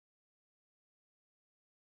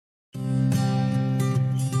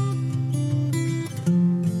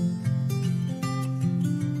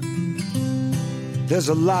There's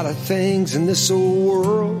a lot of things in this old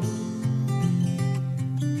world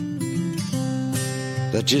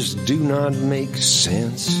that just do not make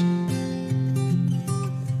sense.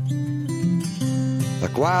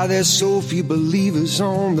 Like why there's so few believers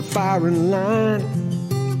on the firing line,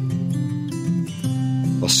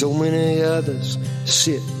 while so many others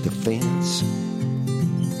sit the fence.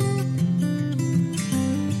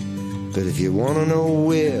 But if you want to know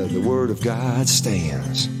where the Word of God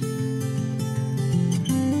stands,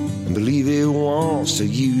 and believe it wants to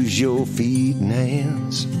use your feet and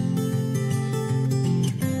hands,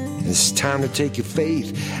 it's time to take your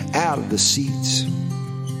faith out of the seats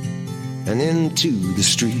and into the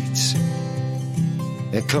streets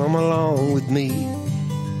and come along with me.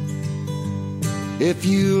 If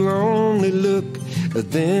you only look,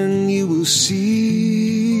 then you will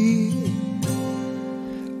see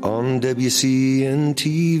on WCN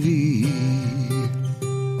TV.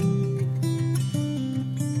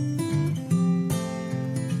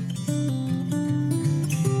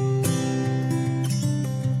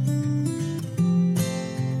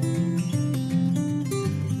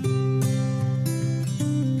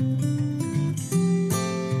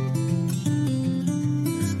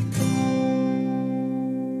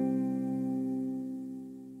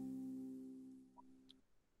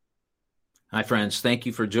 Hi, friends. Thank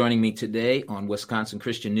you for joining me today on Wisconsin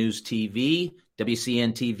Christian News TV,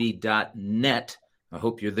 WCNTV.net. I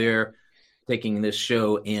hope you're there taking this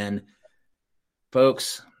show in.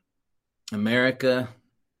 Folks, America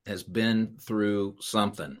has been through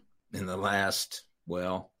something in the last,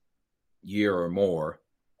 year or more.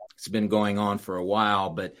 It's been going on for a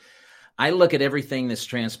while, but I look at everything that's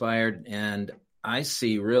transpired and I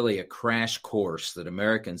see really a crash course that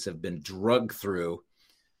Americans have been drugged through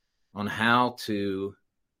on how to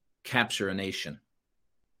capture a nation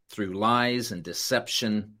through lies and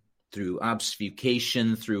deception, through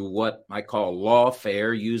obfuscation, through what I call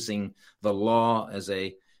lawfare, using the law as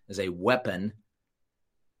a weapon,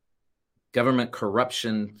 government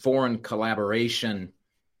corruption, foreign collaboration.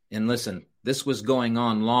 And listen, this was going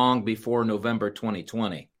on long before November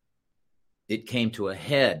 2020. It came to a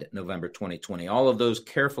head November 2020. All of those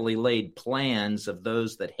carefully laid plans of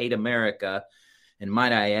those that hate America, and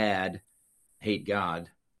might I add, hate God,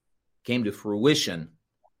 came to fruition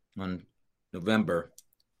on November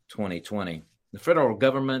 2020. The federal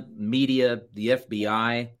government, media, the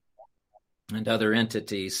FBI, and other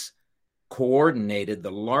entities coordinated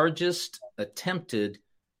the largest attempted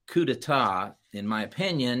coup d'etat, in my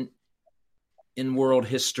opinion, in world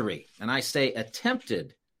history. And I say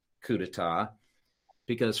attempted coup d'etat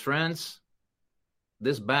because, friends,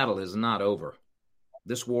 this battle is not over.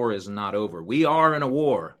 This war is not over. We are in a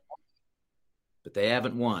war, but they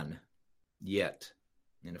haven't won yet.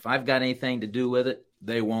 And if I've got anything to do with it,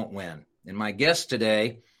 they won't win. And my guest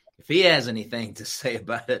today, if he has anything to say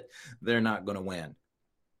about it, they're not going to win.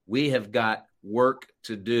 We have got work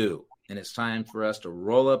to do, and it's time for us to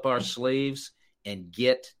roll up our sleeves and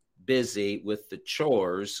get busy with the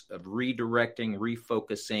chores of redirecting,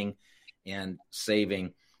 refocusing, and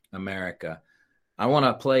saving America. I want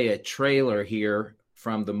to play a trailer here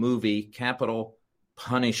from the movie Capital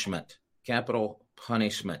Punishment. Capital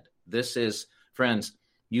Punishment. This is, friends,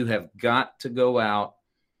 you have got to go out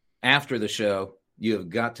after the show. You have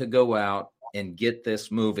got to go out and get this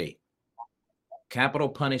movie. Capital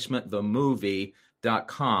Punishment, the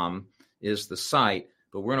movie.com is the site,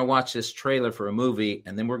 but we're going to watch this trailer for a movie,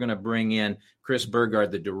 and then we're going to bring in Chris Burgard,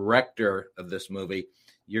 the director of this movie.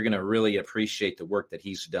 You're going to really appreciate the work that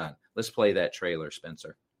he's done. Let's play that trailer,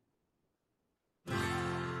 Spencer.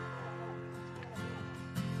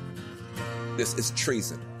 This is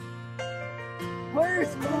treason.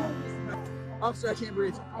 Where's Officer, I can't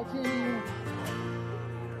breathe. I can't hear.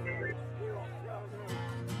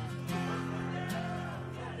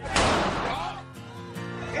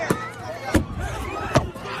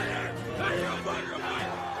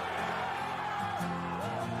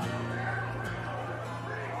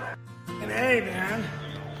 And hey, man.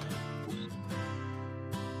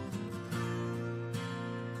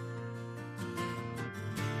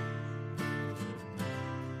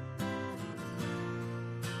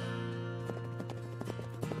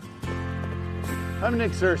 I'm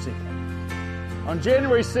Nick Searcy. On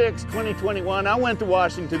January 6, 2021, I went to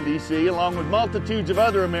Washington, D.C., along with multitudes of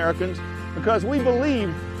other Americans because we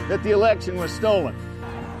believed that the election was stolen.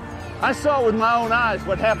 I saw with my own eyes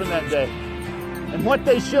what happened that day. And what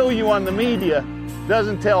they show you on the media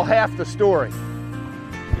doesn't tell half the story.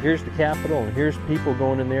 Here's the Capitol, and here's people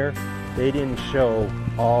going in there. They didn't show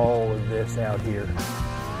all of this out here. Did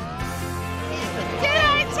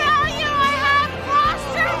I tell you I have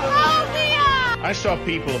claustrophobia? I saw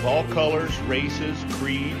people of all colors, races,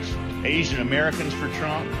 creeds, Asian Americans for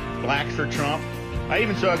Trump, blacks for Trump. I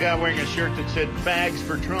even saw a guy wearing a shirt that said "Fags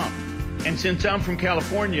for Trump." And since I'm from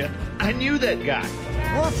California, I knew that guy.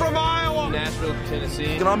 We're from Iowa, Nashville,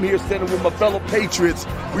 Tennessee. and I'm here standing with my fellow patriots.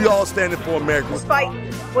 We all standing for America. Despite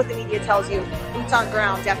what the media tells you, boots on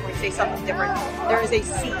ground definitely say something different. There is a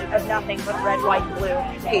sea of nothing but red, white, and blue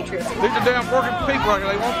patriots. These are damn working people.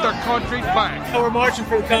 They want their country back. We're marching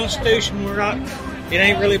for the Constitution. We're not. It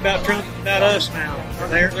ain't really about Trump. It's about us now.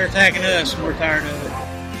 They're attacking us, and we're tired of it.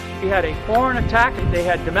 We had a foreign attack, and they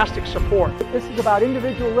had domestic support. This is about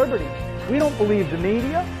individual liberty. We don't believe the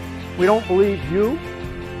media. We don't believe you.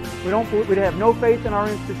 We have no faith in our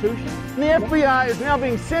institutions. The FBI is now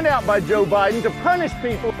being sent out by Joe Biden to punish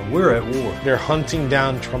people. We're at war. They're hunting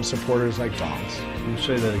down Trump supporters like dogs. You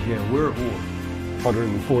say that again. We're at war.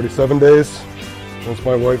 147 days since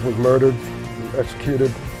my wife was murdered and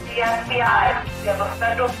executed. The FBI. You have a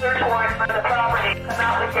federal search warrant for the property. Come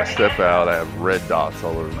out with your I step out, I have red dots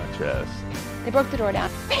all over my chest. They broke the door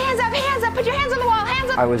down. Hands up, put your hands on the wall,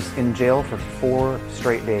 hands up. I was in jail for 4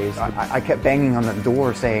 straight days. I kept banging on the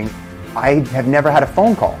door saying, I have never had a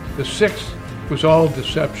phone call. The 6th was all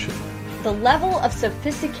deception. The level of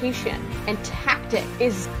sophistication and tactic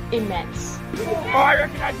is immense. Oh, I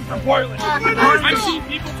recognize you from Portland. I've seen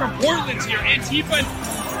people from Portland here. Antifa.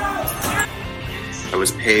 I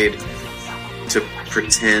was paid to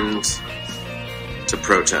pretend to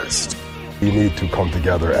protest. We need to come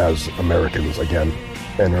together as Americans again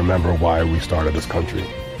and remember why we started this country.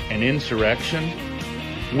 An insurrection?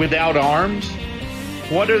 Without arms?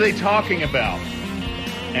 What are they talking about?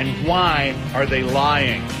 And why are they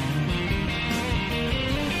lying?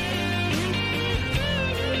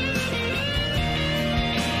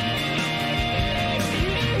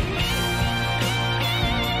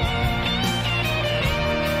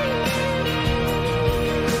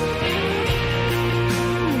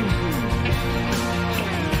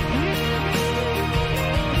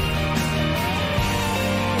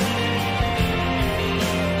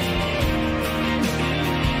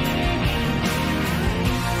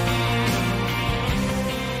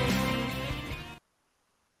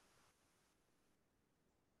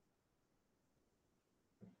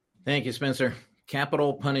 Thank you, Spencer.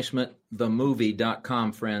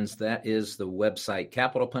 CapitalPunishmentTheMovie.com, friends. That is the website.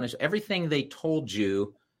 Capital Punishment. Everything they told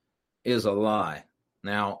you is a lie.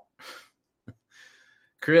 Now,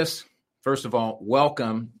 Chris, first of all,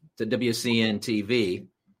 welcome to WCN TV.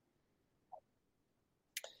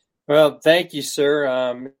 Well, thank you,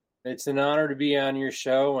 sir. It's an honor to be on your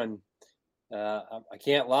show, and I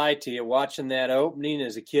can't lie to you. Watching that opening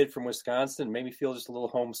as a kid from Wisconsin made me feel just a little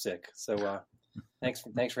homesick. So thanks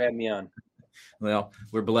for having me on. Well,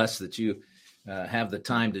 we're blessed that you have the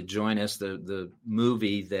time to join us. The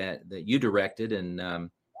movie that you directed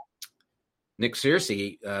and Nick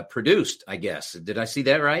Searcy produced, I guess. Did I see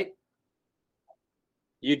that right?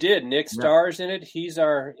 You did. Nick stars in it. He's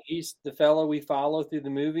the fellow we follow through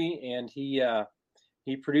the movie, and he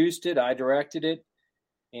produced it. I directed it,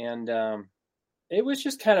 and it was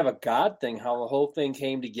just kind of a God thing how the whole thing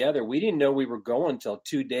came together. We didn't know we were going until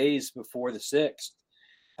 2 days before the 6th,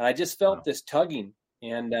 and I just felt this tugging.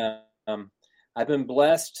 And I've been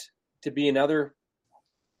blessed to be in other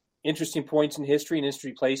interesting points in history and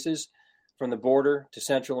history places, from the border to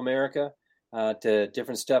Central America. To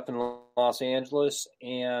different stuff in Los Angeles.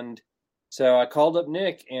 And so I called up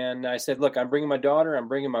Nick and I said, look, I'm bringing my daughter. I'm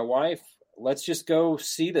bringing my wife. Let's just go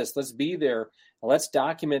see this. Let's be there. Let's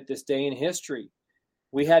document this day in history.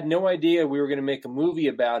 We had no idea we were going to make a movie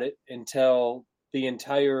about it until the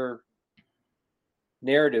entire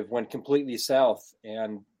narrative went completely south.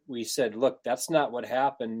 And we said, look, that's not what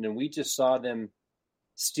happened. And we just saw them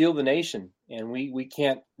steal the nation. And we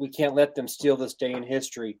can't let them steal this day in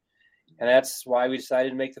history. And that's why we decided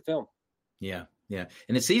to make the film. Yeah. And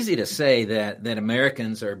it's easy to say that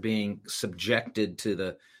Americans are being subjected to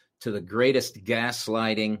the greatest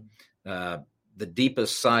gaslighting, the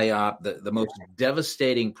deepest psyop, the most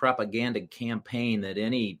devastating propaganda campaign that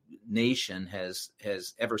any nation has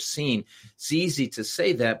ever seen. It's easy to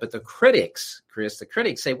say that, but the critics, Chris,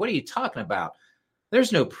 say, what are you talking about?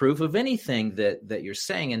 There's no proof of anything that you're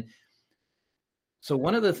saying. And so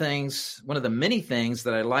one of the many things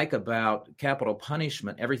that I like about Capital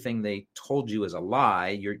Punishment, everything they told you is a lie,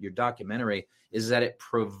 your documentary, is that it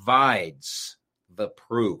provides the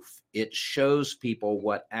proof. It shows people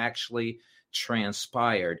what actually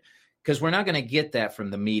transpired, because we're not going to get that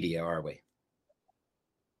from the media, are we?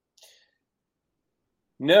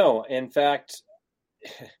 No. In fact,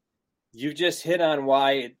 you just hit on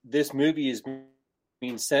why this movie is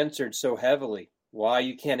being censored so heavily. why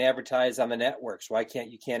you can't advertise on the networks, why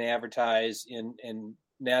you can't advertise in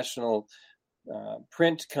national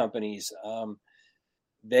print companies.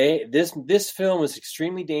 This film is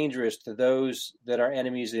extremely dangerous to those that are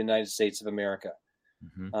enemies of the United States of America.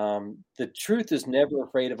 Mm-hmm. The truth is never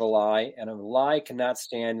afraid of a lie, and a lie cannot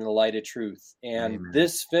stand in the light of truth. And Amen.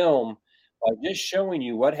 This film, by just showing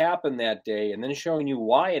you what happened that day and then showing you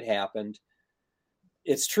why it happened,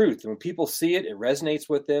 it's truth. And when people see it, it resonates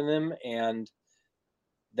within them, and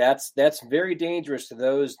that's very dangerous to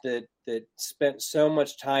those that spent so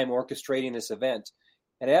much time orchestrating this event.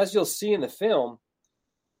 And as you'll see in the film,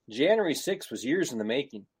 January 6th was years in the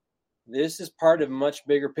making. This is part of a much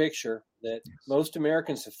bigger picture that most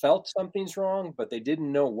Americans have felt something's wrong, but they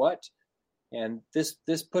didn't know what. And this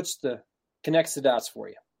connects the dots for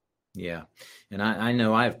you. Yeah. And I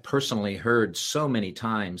know I've personally heard so many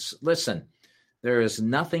times, listen, there is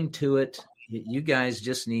nothing to it. You guys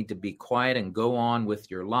just need to be quiet and go on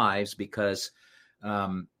with your lives, because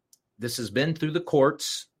this has been through the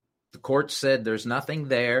courts. The court said there's nothing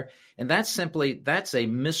there. And that's a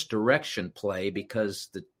misdirection play, because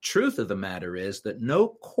the truth of the matter is that no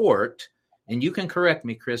court, and you can correct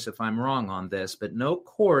me, Chris, if I'm wrong on this, but no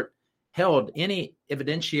court held any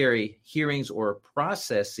evidentiary hearings or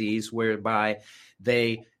processes whereby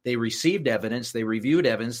they received evidence, they reviewed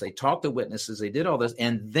evidence, they talked to witnesses, they did all this,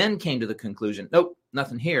 and then came to the conclusion, nope,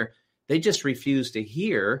 nothing here. They just refused to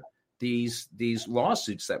hear these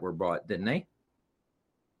lawsuits that were brought, didn't they?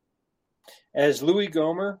 As Louis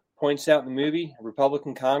Gohmert points out in the movie, a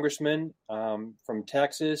Republican congressman from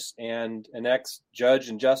Texas and an ex-judge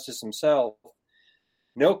and justice himself,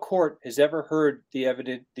 no court has ever heard the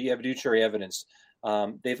evidentiary evidence.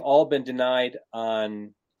 They've all been denied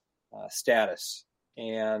on status.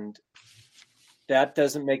 And that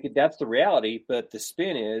doesn't make it, that's the reality, but the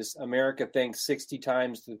spin is America thinks 60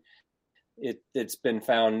 times it's been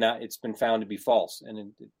found to be false.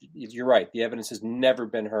 And you're right, the evidence has never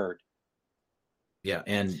been heard. Yeah,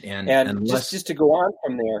 and unless, just to go on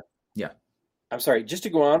from there. Yeah, I'm sorry. Just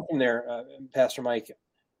to go on from there, Pastor Mike,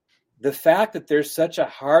 the fact that there's such a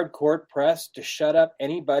hard court press to shut up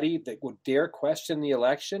anybody that would dare question the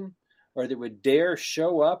election or that would dare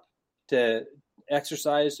show up to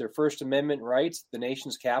exercise their First Amendment rights, the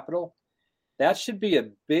nation's capital, that should be a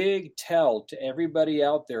big tell to everybody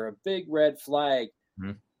out there, a big red flag.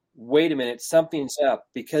 Mm-hmm. Wait a minute, something's up.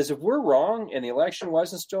 Because if we're wrong and the election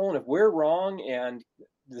wasn't stolen, if we're wrong and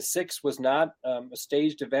the 6th was not a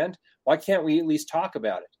staged event, why can't we at least talk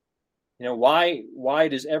about it? You know, why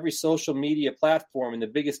does every social media platform and the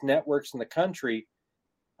biggest networks in the country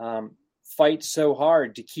fight so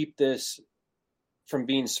hard to keep this from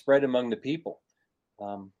being spread among the people?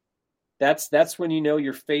 That's when you know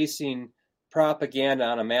you're facing propaganda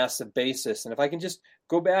on a massive basis. And if I can just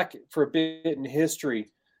go back for a bit in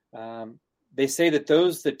history, they say that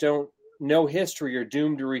those that don't know history are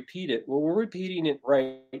doomed to repeat it. Well, we're repeating it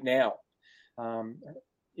right now.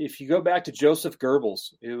 If you go back to Joseph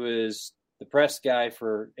Goebbels, who is the press guy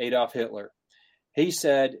for Adolf Hitler, he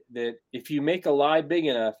said that if you make a lie big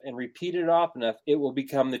enough and repeat it often enough, it will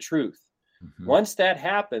become the truth. Mm-hmm. Once that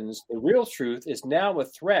happens, the real truth is now a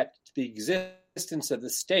threat to the existence of the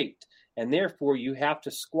state, and therefore you have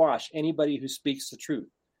to squash anybody who speaks the truth.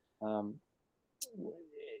 And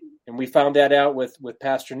we found that out with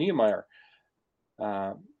Pastor Niemeyer.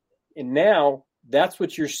 And now that's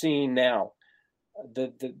what you're seeing now.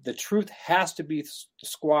 The truth has to be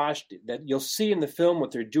squashed. That you'll see in the film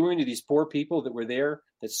what they're doing to these poor people that were there,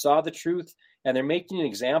 that saw the truth, and they're making an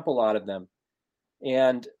example out of them.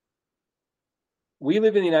 And we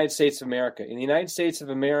live in the United States of America. In the United States of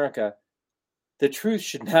America, the truth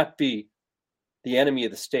should not be the enemy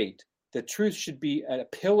of the state. The truth should be a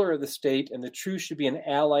pillar of the state, and the truth should be an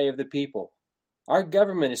ally of the people. Our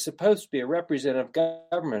government is supposed to be a representative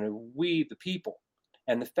government of we, the people.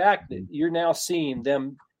 And the fact that you're now seeing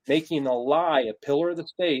them making a lie a pillar of the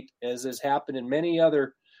state, as has happened in many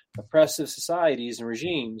other oppressive societies and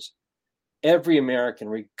regimes, every American,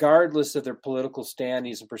 regardless of their political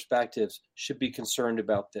standings and perspectives, should be concerned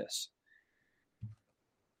about this.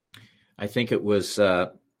 I think it was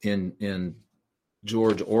in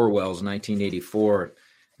George Orwell's 1984,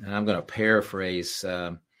 and I'm going to paraphrase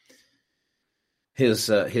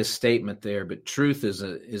his statement there. But truth is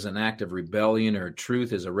an act of rebellion, or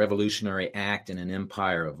truth is a revolutionary act in an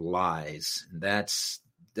empire of lies. And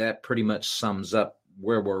that pretty much sums up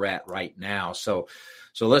where we're at right now. So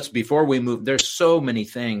let's, before we move, there's so many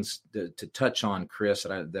things to touch on, Chris,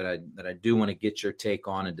 that I do want to get your take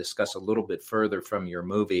on and discuss a little bit further from your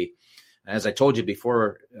movie. As I told you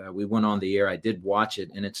before we went on the air, I did watch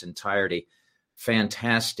it in its entirety.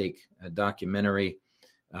 Fantastic documentary.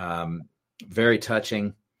 Very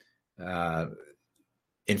touching,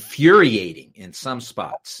 infuriating in some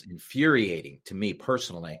spots, infuriating to me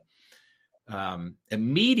personally.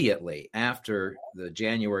 Immediately after the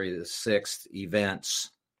January the 6th events,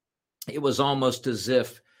 it was almost as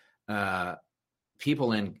if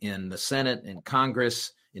people in the Senate and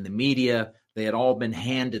Congress, in the media, they had all been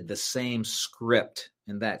handed the same script.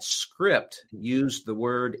 And that script used the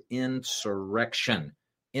word insurrection.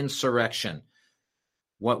 Insurrection.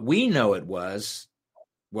 What we know it was,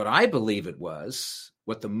 what I believe it was,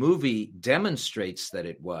 what the movie demonstrates that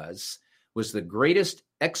it was the greatest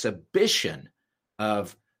exhibition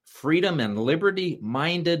of freedom and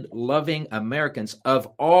liberty-minded, loving Americans of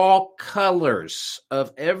all colors,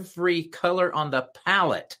 of every color on the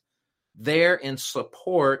palette, there in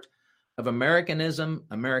support of Americanism,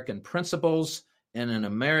 American principles, and an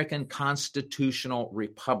American constitutional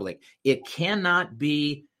republic. It cannot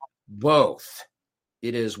be both.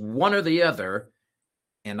 It is one or the other.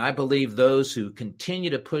 And I believe those who continue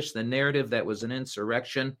to push the narrative that was an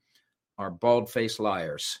insurrection are bald-faced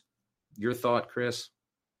liars. Your thought, Chris?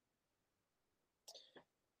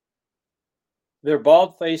 They're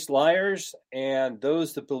bald-faced liars, and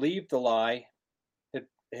those that believe the lie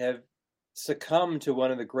have succumbed to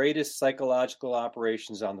one of the greatest psychological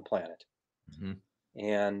operations on the planet. Mm-hmm.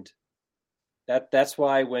 And that's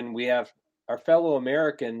why when we have our fellow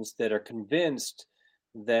Americans that are convinced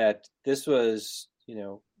that this was,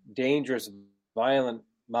 dangerous, violent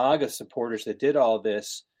MAGA supporters that did all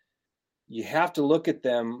this, you have to look at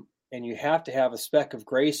them and you have to have a speck of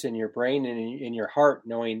grace in your brain and in your heart,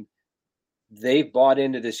 knowing they've bought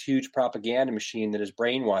into this huge propaganda machine that has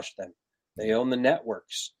brainwashed them. They own the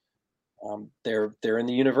networks. They're in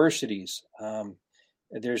the universities.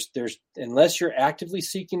 There's unless you're actively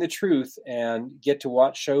seeking the truth and get to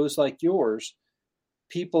watch shows like yours,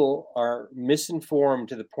 people are misinformed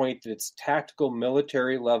to the point that it's tactical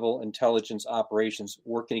military level intelligence operations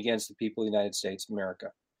working against the people of the United States of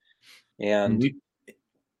America. And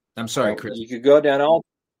I'm sorry, Chris. You could go down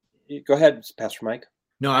go ahead, Pastor Mike.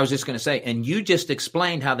 No, I was just going to say, and you just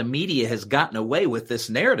explained how the media has gotten away with this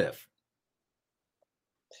narrative.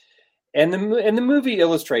 And the movie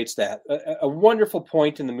illustrates that. A wonderful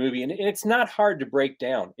point in the movie, and it's not hard to break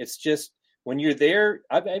down. It's just when you're there,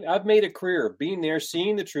 I've made a career of being there,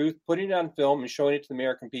 seeing the truth, putting it on film, and showing it to the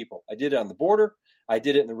American people. I did it on the border. I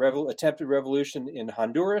did it in the attempted revolution in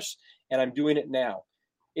Honduras, and I'm doing it now.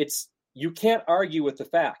 You can't argue with the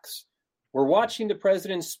facts. We're watching the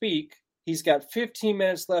president speak. He's got 15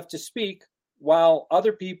 minutes left to speak while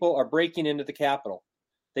other people are breaking into the Capitol.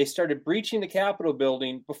 They started breaching the Capitol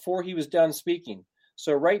building before he was done speaking.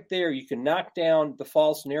 So right there, you can knock down the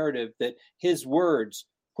false narrative that his words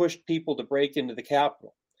pushed people to break into the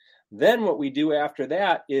Capitol. Then what we do after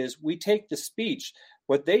that is we take the speech,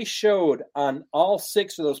 what they showed on all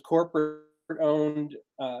 6 of those corporate-owned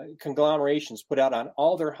conglomerations put out on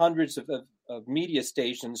all their hundreds of media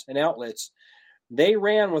stations and outlets. They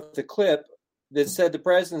ran with the clip that said the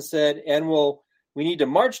president said, we need to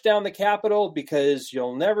march down the Capitol because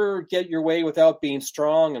you'll never get your way without being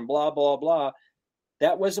strong and blah, blah, blah.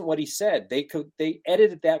 That wasn't what he said. They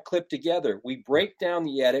edited that clip together. We break down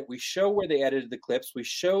the edit. We show where they edited the clips. We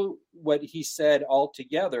show what he said all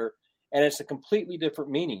together, and it's a completely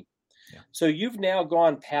different meaning. Yeah. So you've now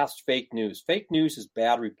gone past fake news. Fake news is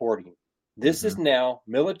bad reporting. This is now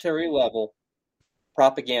military level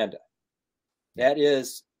propaganda. That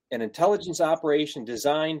is an intelligence operation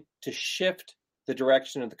designed to shift the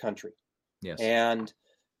direction of the country. Yes. And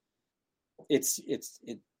it's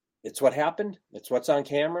what happened. It's what's on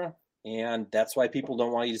camera. And that's why people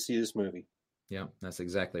don't want you to see this movie. Yeah, that's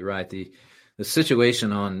exactly right. The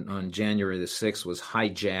situation on January the 6th was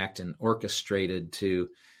hijacked and orchestrated to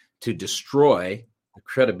destroy the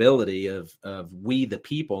credibility of we the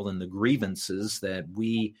people and the grievances that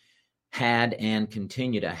we had and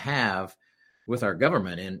continue to have with our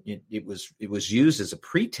government. And it was used as a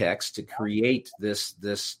pretext to create this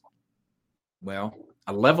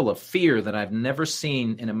a level of fear that I've never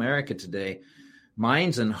seen in America today.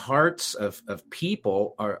 Minds and hearts of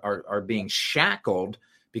people are being shackled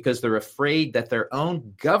because they're afraid that their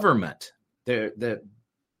own government, the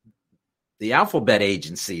alphabet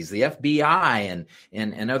agencies, the FBI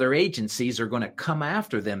and other agencies are going to come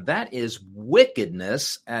after them. That is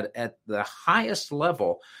wickedness at the highest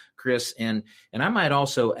level, Chris. And I might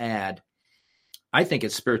also add, I think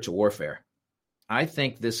it's spiritual warfare. I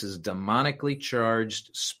think this is demonically charged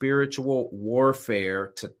spiritual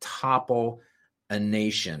warfare to topple a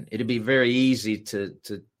nation. It'd be very easy to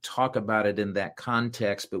talk about it in that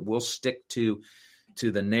context, but we'll stick to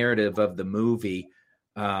the narrative of the movie.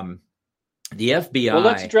 The FBI. Well,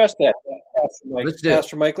 let's address that, Pastor Mike.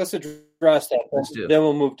 Pastor Mike, let's address that. Then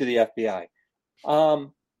we'll move to the FBI.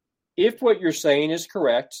 If what you're saying is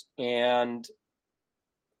correct, and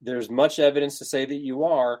there's much evidence to say that you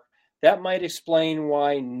are, that might explain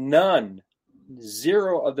why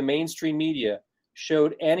zero of the mainstream media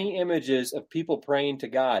showed any images of people praying to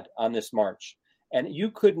God on this march. And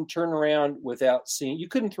you couldn't turn around without seeing, you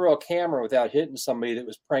couldn't throw a camera without hitting somebody that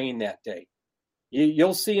was praying that day.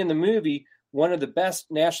 You'll see in the movie, one of the best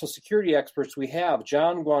national security experts we have,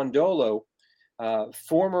 John Guandolo,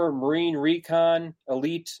 former Marine Recon,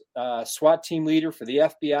 elite SWAT team leader for the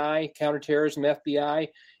FBI, counterterrorism FBI.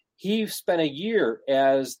 He spent a year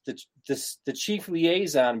as the chief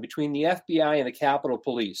liaison between the FBI and the Capitol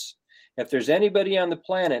Police. If there's anybody on the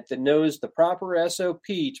planet that knows the proper SOP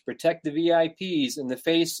to protect the VIPs in the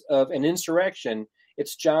face of an insurrection,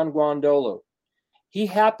 it's John Guandolo. He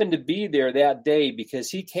happened to be there that day because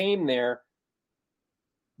he came there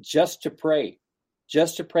just to pray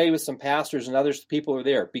with some pastors and others people who were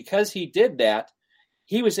there. Because he did that,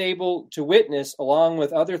 he was able to witness, along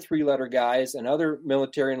with other three-letter guys and other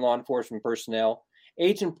military and law enforcement personnel,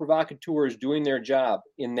 agent provocateurs doing their job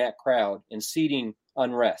in that crowd and seeding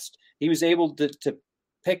unrest. He was able to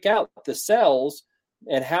pick out the cells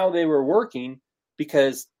and how they were working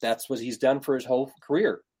because that's what he's done for his whole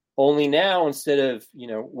career. Only now, instead of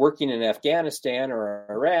working in Afghanistan or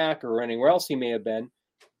Iraq or anywhere else he may have been,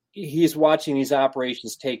 he's watching these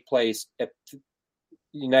operations take place at the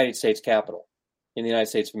United States Capitol in the United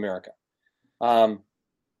States of America.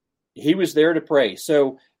 He was there to pray.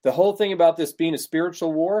 So the whole thing about this being a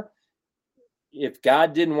spiritual war, if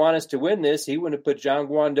God didn't want us to win this, he wouldn't have put John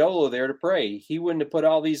Guandolo there to pray. He wouldn't have put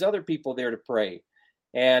all these other people there to pray.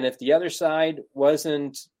 And if the other side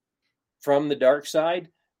wasn't from the dark side,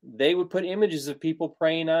 they would put images of people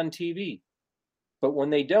praying on TV. But when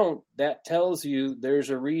they don't, that tells you there's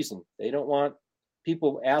a reason. They don't want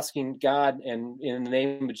people asking God and in the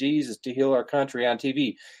name of Jesus to heal our country on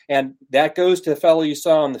TV. And that goes to the fellow you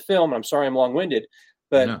saw in the film. I'm sorry I'm long-winded,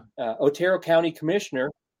 but Otero County Commissioner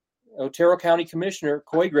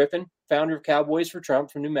Couy Griffin, founder of Cowboys for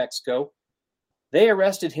Trump from New Mexico, they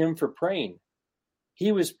arrested him for praying.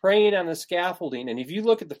 He was praying on the scaffolding, and if you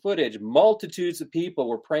look at the footage, multitudes of people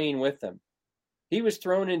were praying with him. He was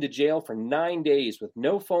thrown into jail for 9 days with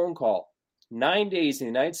no phone call. 9 days in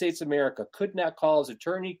the United States of America, could not call his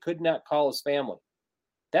attorney, could not call his family.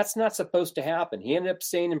 That's not supposed to happen. He ended up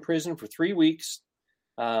staying in prison for 3 weeks.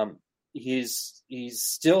 He's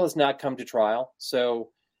still has not come to trial.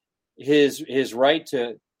 So his right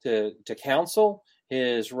to counsel,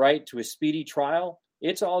 his right to a speedy trial,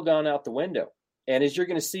 it's all gone out the window. And as you're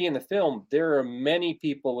going to see in the film, there are many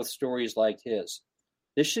people with stories like his.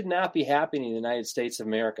 This should not be happening in the United States of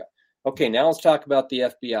America. Okay, now let's talk about the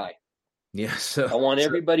FBI. Yes. I want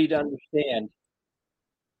everybody to understand.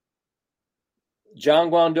 John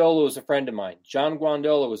Guandolo is a friend of mine. John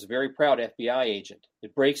Guandolo was a very proud FBI agent.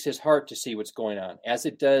 It breaks his heart to see what's going on, as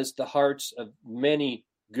it does the hearts of many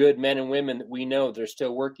good men and women that we know that are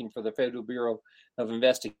still working for the Federal Bureau of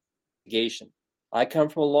Investigation. I come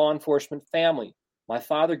from a law enforcement family. My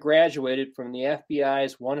father graduated from the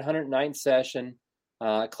FBI's 109th session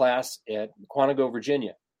class at Quantico,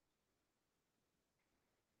 Virginia.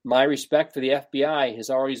 My respect for the FBI has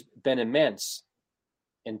always been immense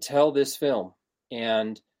until this film.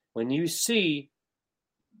 And when you see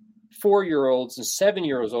 4-year-olds and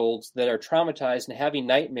 7-year-olds that are traumatized and having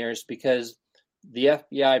nightmares because the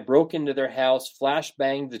FBI broke into their house,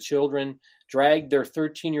 flashbanged the children, dragged their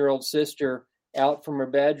 13-year-old sister out from her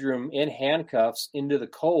bedroom in handcuffs into the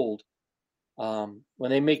cold, when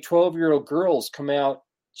they make 12-year-old girls come out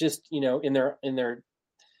just in their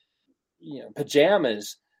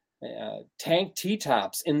pajamas, tank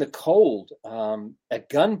T-tops in the cold, at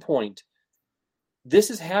gunpoint.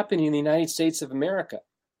 This is happening in the United States of America.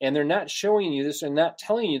 And they're not showing you this and not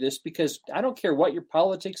telling you this because I don't care what your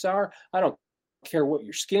politics are. I don't care what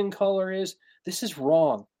your skin color is. This is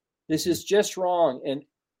wrong. This is just wrong. And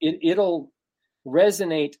it'll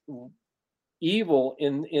resonate evil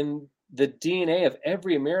in the DNA of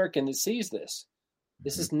every American that sees this.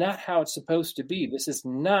 This is not how it's supposed to be. This is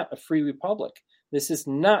not a free republic. This is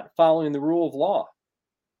not following the rule of law.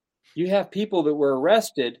 You have people that were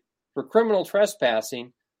arrested for criminal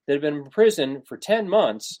trespassing that have been in prison for 10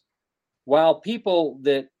 months, while people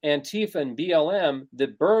that Antifa and BLM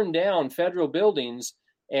that burn down federal buildings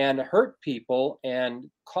and hurt people and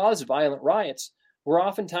cause violent riots were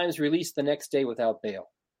oftentimes released the next day without bail.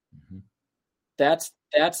 Mm-hmm. That's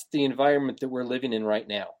the environment that we're living in right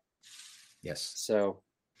now. Yes. So,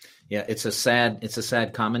 yeah, it's a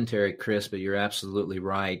sad commentary, Chris, but you're absolutely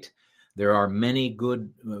right. There are many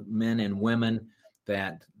good men and women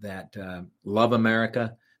that love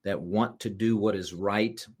America, that want to do what is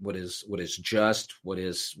right, what is just, what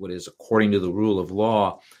is according to the rule of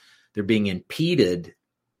law. They're being impeded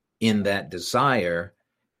in that desire.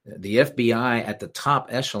 The FBI at the top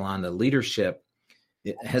echelon, the leadership,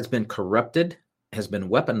 it has been corrupted, has been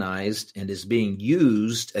weaponized, and is being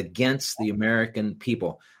used against the American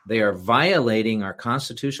people. They are violating our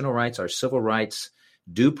constitutional rights, our civil rights,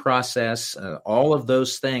 due process, all of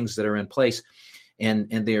those things that are in place. And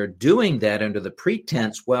they are doing that under the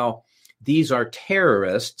pretense, well, these are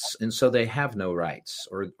terrorists, and so they have no rights,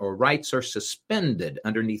 or rights are suspended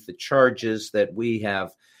underneath the charges that we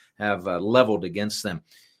have leveled against them.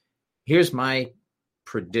 Here's my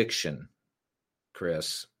prediction,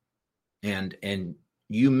 Chris, and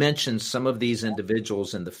you mentioned some of these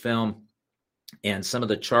individuals in the film and some of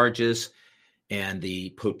the charges and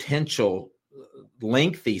the potential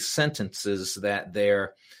lengthy sentences that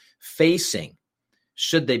they're facing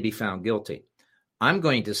should they be found guilty. I'm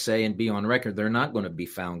going to say and be on record, they're not going to be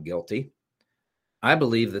found guilty. I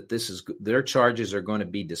believe that their charges are going to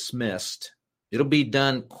be dismissed. It'll be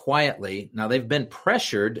done quietly. Now, they've been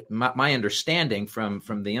pressured, my understanding from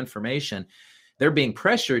the information, they're being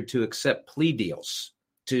pressured to accept plea deals,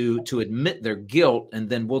 to admit their guilt, and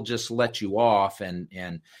then we'll just let you off.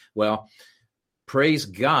 And well, praise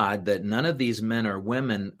God that none of these men or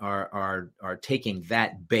women are taking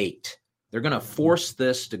that bait. They're going to force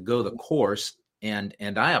this to go the course, and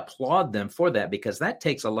I applaud them for that, because that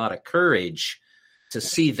takes a lot of courage to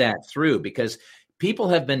see that through, because people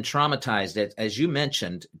have been traumatized, as you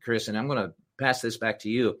mentioned, Chris, and I'm going to pass this back to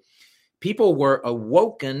you. People were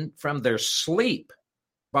awoken from their sleep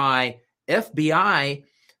by FBI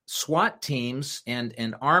SWAT teams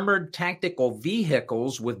and armored tactical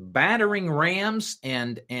vehicles with battering rams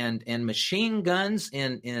and machine guns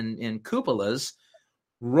in cupolas,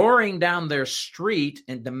 roaring down their street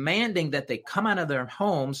and demanding that they come out of their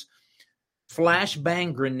homes.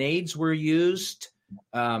 Flashbang grenades were used,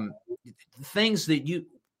 things that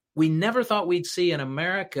we never thought we'd see in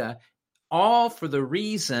America, all for the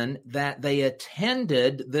reason that they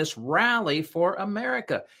attended this rally for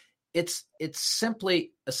America. It's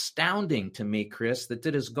simply astounding to me, Chris, that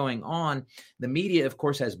is going on. The media, of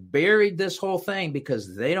course, has buried this whole thing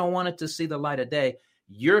because they don't want it to see the light of day.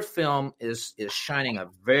 Your film is shining a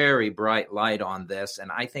very bright light on this,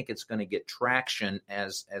 and I think it's going to get traction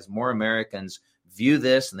as more Americans view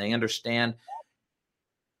this and they understand.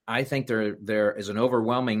 I think there is an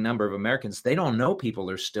overwhelming number of Americans, they don't know people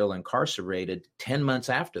are still incarcerated 10 months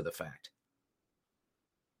after the fact.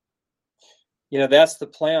 You know, that's the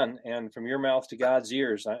plan. And from your mouth to God's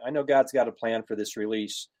ears, I know God's got a plan for this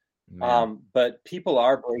release. But people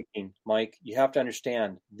are breaking, Mike. You have to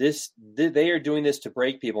understand this. They are doing this to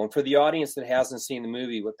break people. And for the audience that hasn't seen the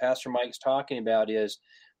movie, what Pastor Mike's talking about is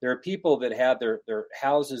there are people that had their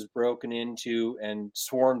houses broken into and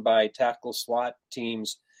swarmed by tactical SWAT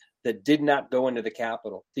teams that did not go into the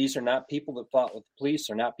Capitol. These are not people that fought with the police.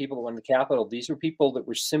 They're not people that went to the Capitol. These are people that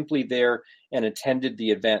were simply there and attended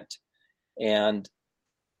the event. And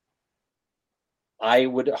I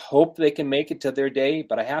would hope they can make it to their day,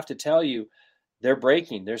 but I have to tell you, they're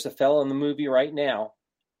breaking. There's a fellow in the movie right now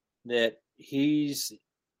that he's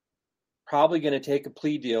probably going to take a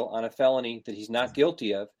plea deal on a felony that he's not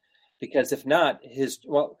guilty of, because if not,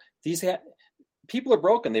 people are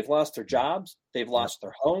broken. They've lost their jobs. They've lost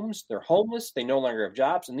their homes. They're homeless. They no longer have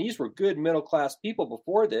jobs. And these were good middle-class people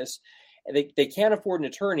before this. And they can't afford an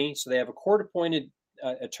attorney, so they have a court-appointed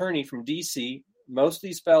attorney from D.C. Most of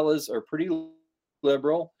these fellas are pretty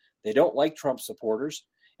liberal. They don't like Trump supporters.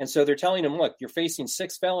 And so they're telling him, look, you're facing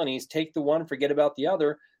 6 felonies. Take the one, forget about the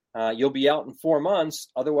other. You'll be out in 4 months.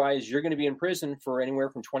 Otherwise, you're going to be in prison for anywhere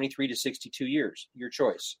from 23 to 62 years. Your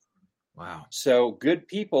choice. Wow. So good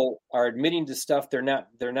people are admitting to stuff they're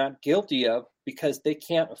not guilty of because they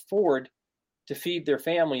can't afford to feed their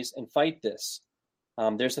families and fight this.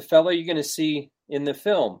 There's a fellow you're going to see in the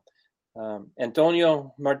film,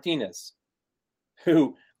 Antonio Martinez,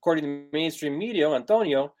 who, according to mainstream media,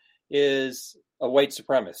 Antonio is a white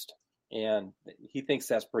supremacist, and he thinks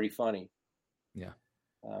that's pretty funny. Yeah.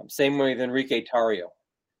 Same way with Enrique Tarrio.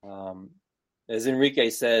 As Enrique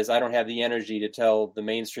says, I don't have the energy to tell the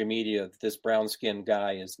mainstream media that this brown-skinned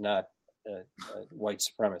guy is not a white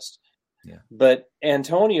supremacist. Yeah. But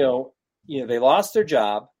Antonio, they lost their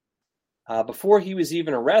job. Before he was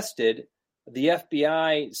even arrested, the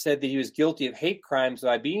FBI said that he was guilty of hate crimes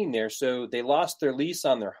by being there, so they lost their lease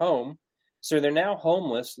on their home. So they're now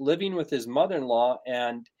homeless, living with his mother-in-law,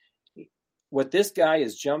 and what this guy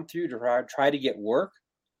has jumped through to try to get work,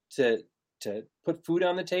 to to put food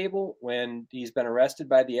on the table when he's been arrested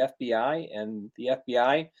by the FBI, and the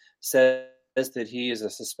FBI says that he is a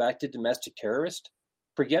suspected domestic terrorist,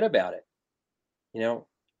 forget about it. You know,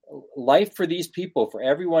 life for these people, for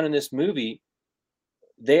everyone in this movie,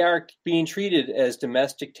 they are being treated as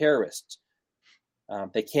domestic terrorists.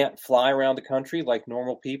 They can't fly around the country like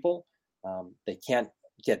normal people. They can't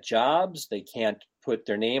get jobs. They can't put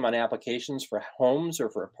their name on applications for homes or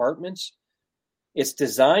for apartments. It's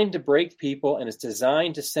designed to break people, and it's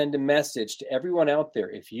designed to send a message to everyone out there.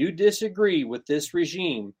 If you disagree with this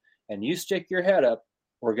regime and you stick your head up,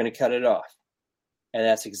 we're going to cut it off. And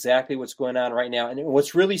that's exactly what's going on right now. And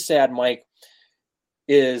what's really sad, Mike,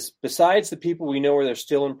 is besides the people we know where they're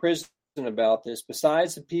still in prison about this,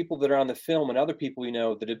 besides the people that are on the film and other people we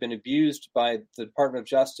know that have been abused by the Department of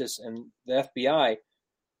Justice and the FBI,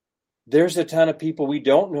 there's a ton of people we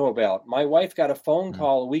don't know about. My wife got a phone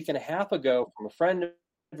call a week and a half ago from a friend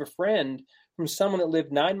of a friend, from someone that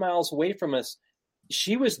lived 9 miles away from us.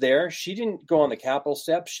 She was there. She didn't go on the Capitol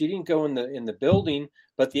steps. She didn't go in the building,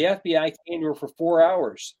 but the FBI came to her for 4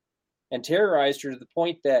 hours and terrorized her to the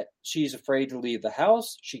point that she's afraid to leave the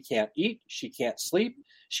house. She can't eat. She can't sleep.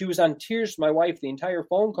 She was on tears to my wife the entire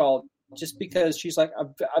phone call just because she's like,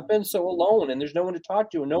 I've been so alone and there's no one to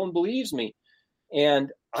talk to and no one believes me.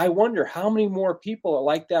 And I wonder how many more people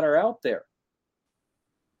like that are out there.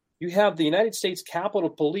 You have the United States Capitol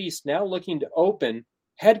Police now looking to open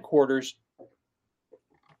headquarters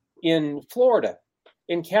in Florida,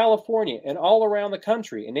 in California, and all around the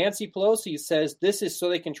country. And Nancy Pelosi says this is so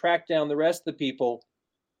they can track down the rest of the people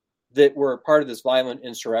that were part of this violent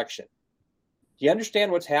insurrection. Do you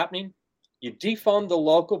understand what's happening? You defund the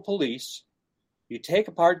local police, you take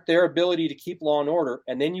apart their ability to keep law and order,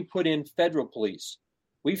 and then you put in federal police.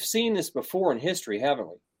 We've seen this before in history, haven't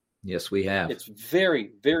we? Yes, we have. It's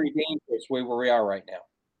very, very dangerous where we are right now.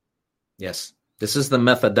 Yes. This is the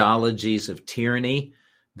methodologies of tyranny.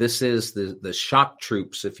 This is the shock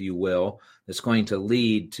troops, if you will, that's going to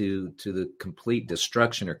lead to the complete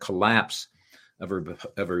destruction or collapse of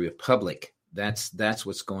a republic. That's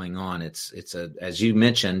what's going on. It's as you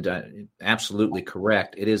mentioned, absolutely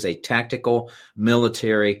correct. It is a tactical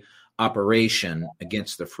military operation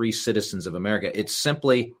against the free citizens of America. It's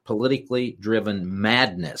simply politically driven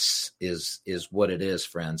madness is what it is,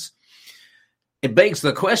 friends. It begs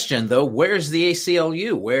the question, though, where's the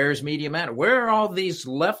ACLU? Where's Media Matter? Where are all these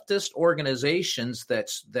leftist organizations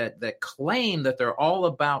that claim that they're all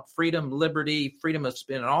about freedom, liberty, freedom of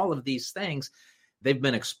spin, and all of these things? They've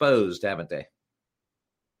been exposed, haven't they?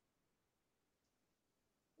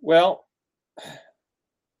 Well,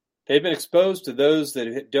 they've been exposed to those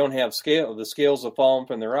that don't have scale. The scales have fallen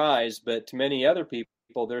from their eyes, but to many other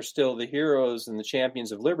people, they're still the heroes and the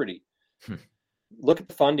champions of liberty. Look at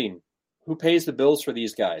the funding. Who pays the bills for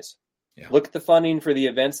these guys? Yeah. Look at the funding for the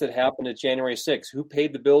events that happened at January 6th. Who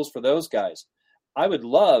paid the bills for those guys? I would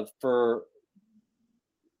love for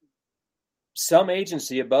some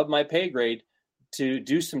agency above my pay grade to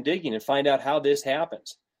do some digging and find out how this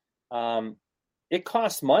happens. It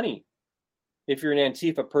costs money if you're an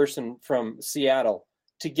Antifa person from Seattle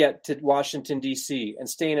to get to Washington, D.C. and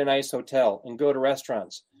stay in a nice hotel and go to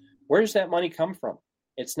restaurants. Where does that money come from?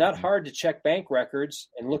 It's not hard to check bank records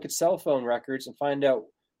and look at cell phone records and find out,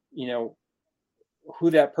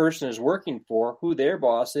 who that person is working for, who their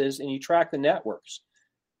boss is, and you track the networks.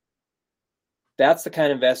 That's the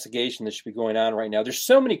kind of investigation that should be going on right now. There's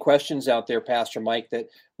so many questions out there, Pastor Mike, that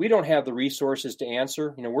we don't have the resources to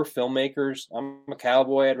answer. We're filmmakers. I'm a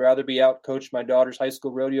cowboy. I'd rather be out coaching my daughter's high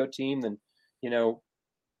school rodeo team than,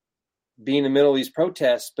 be in the middle of these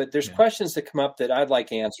protests. But there's questions that come up that I'd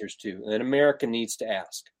like answers to, that America needs to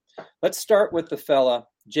ask. Let's start with the fella,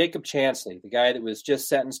 Jacob Chansley, the guy that was just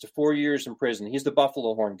sentenced to 4 years in prison. He's the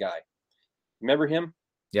Buffalo Horn guy. Remember him?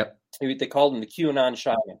 Yep. They called him the QAnon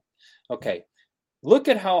shaman. Okay. Look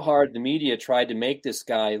at how hard the media tried to make this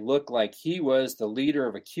guy look like he was the leader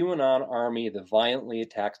of a QAnon army that violently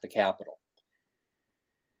attacked the Capitol.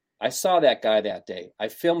 I saw that guy that day. I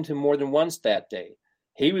filmed him more than once that day.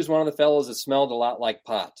 He was one of the fellows that smelled a lot like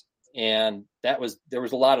pot. And there was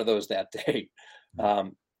a lot of those that day.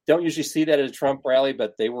 Don't usually see that at a Trump rally,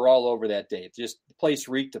 but they were all over that day. Just the place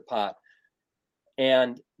reeked of pot.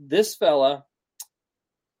 And this fella,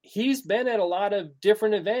 he's been at a lot of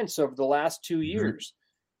different events over the last 2 years.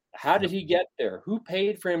 How did he get there? Who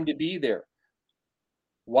paid for him to be there?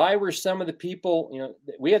 Why were some of the people,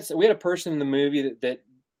 we had a person in the movie that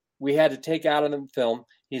we had to take out of the film.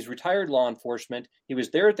 He's retired law enforcement. He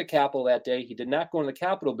was there at the Capitol that day. He did not go in the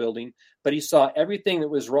Capitol building, but he saw everything that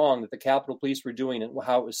was wrong that the Capitol Police were doing and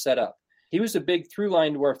how it was set up. He was a big through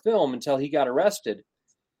line to our film until he got arrested.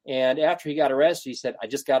 And after he got arrested, he said, I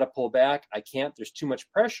just got to pull back. I can't. There's too much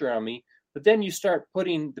pressure on me. But then you start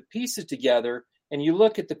putting the pieces together, and you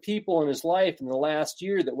look at the people in his life in the last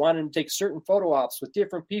year that wanted to take certain photo ops with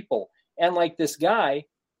different people. And like this guy,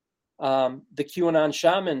 the QAnon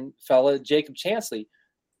shaman fella, Jacob Chansley,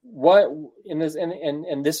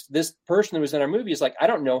 this person that was in our movie is like, I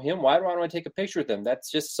don't know him. Why do I want to take a picture with him? That's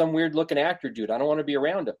just some weird looking actor dude. I don't want to be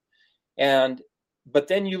around him. But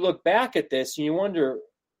then you look back at this and you wonder,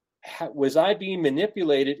 was I being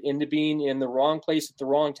manipulated into being in the wrong place at the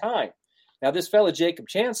wrong time? Now, this fellow, Jacob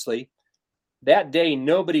Chansley, that day,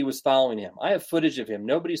 nobody was following him. I have footage of him.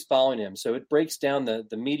 Nobody's following him. So it breaks down the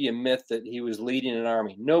media myth that he was leading an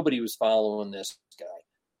army. Nobody was following this guy.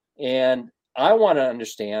 And I want to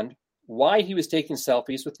understand why he was taking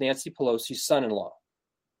selfies with Nancy Pelosi's son-in-law.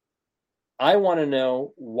 I want to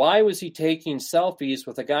know, why was he taking selfies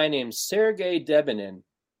with a guy named Sergei Debinin,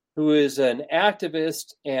 who is an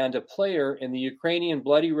activist and a player in the Ukrainian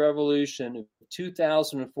Bloody Revolution of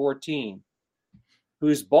 2014,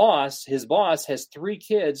 his boss has 3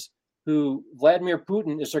 kids who Vladimir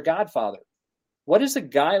Putin is their godfather. What does a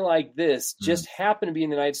guy like this just happen to be in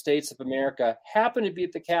the United States of America, happen to be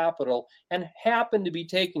at the Capitol, and happen to be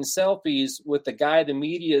taking selfies with the guy the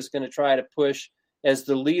media is going to try to push as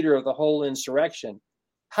the leader of the whole insurrection?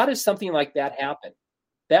 How does something like that happen?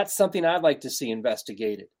 That's something I'd like to see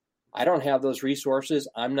investigated. I don't have those resources.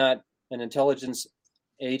 I'm not an intelligence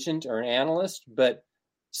agent or an analyst, but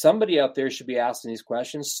somebody out there should be asking these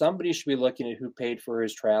questions. Somebody should be looking at who paid for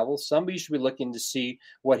his travel. Somebody should be looking to see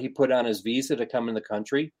what he put on his visa to come in the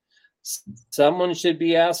country. Someone should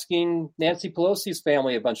be asking Nancy Pelosi's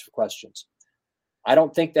family a bunch of questions. I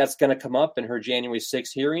don't think that's going to come up in her January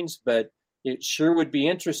 6 hearings, but it sure would be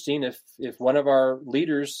interesting if one of our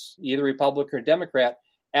leaders, either Republican or Democrat,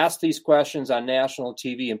 asked these questions on national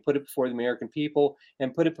TV and put it before the American people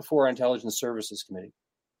and put it before our Intelligence Services Committee.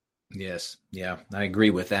 Yes. Yeah, I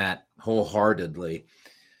agree with that wholeheartedly,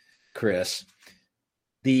 Chris.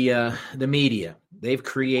 The media, they've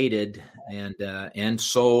created and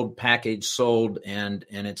sold, packaged, sold, and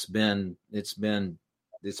it's been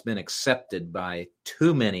accepted by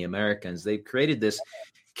too many Americans. They've created this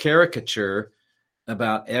caricature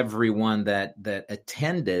about everyone that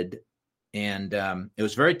attended, and it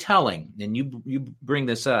was very telling. And you bring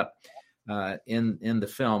this up in the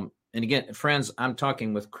film. And again, friends, I'm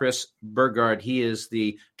talking with Chris Burgard. He is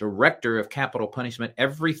the director of Capital Punishment.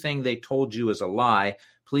 Everything they told you is a lie.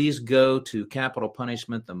 Please go to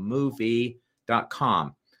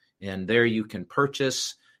capitalpunishmentthemovie.com. And there you can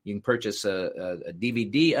purchase a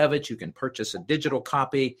DVD of it. You can purchase a digital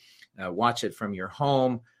copy, watch it from your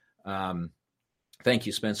home. Thank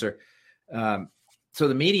you, Spencer. So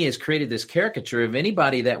the media has created this caricature of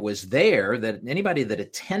anybody that was there, that anybody that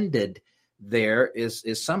attended there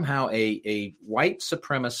is somehow a white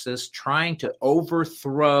supremacist trying to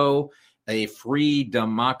overthrow a free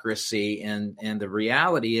democracy, and the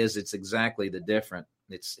reality is it's exactly the different.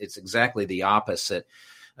 It's exactly the opposite.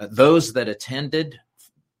 Those that attended,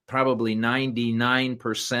 probably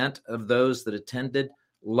 99% of those that attended,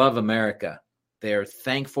 love America. They're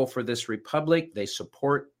thankful for this republic. They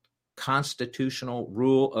support constitutional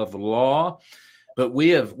rule of law. But we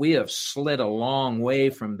have slid a long way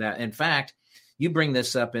from that. In fact, you bring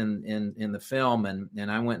this up in the film,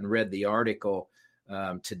 and I went and read the article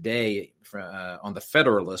today on the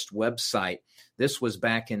Federalist website. This was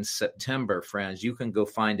back in September, friends. You can go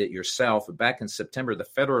find it yourself. Back in September, the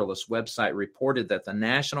Federalist website reported that the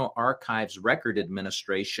National Archives Record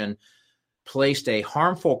Administration placed a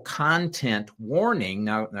harmful content warning.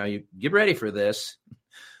 Now you get ready for this.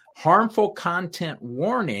 Harmful content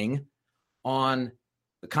warning on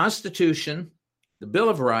the Constitution, the Bill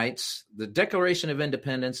of Rights, the Declaration of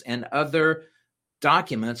Independence, and other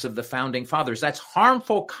documents of the Founding Fathers. That's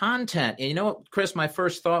harmful content. And you know what, Chris, my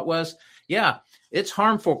first thought was, yeah, it's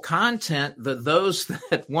harmful content that those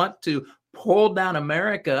that want to pull down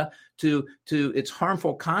America to it's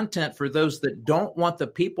harmful content for those that don't want the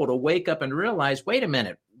people to wake up and realize, wait a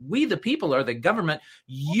minute, we the people are the government.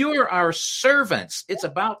 You're our servants. It's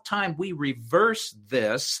about time we reverse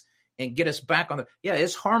this and get us back on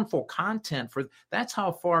it's harmful content that's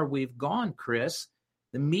how far we've gone, Chris.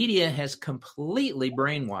 The media has completely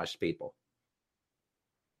brainwashed people.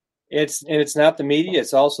 It's not the media,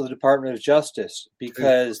 it's also the Department of Justice,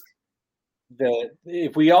 because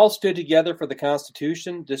if we all stood together for the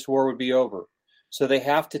Constitution, this war would be over. So they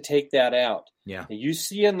have to take that out. Yeah. You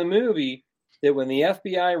see in the movie that when the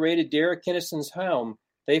FBI raided Derek Kinnison's home,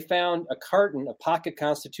 they found a carton of pocket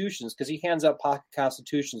constitutions, because he hands out pocket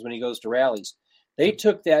constitutions when he goes to rallies. They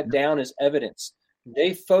took that down as evidence.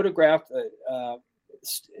 They photographed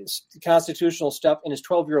constitutional stuff in his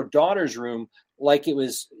 12-year-old daughter's room like it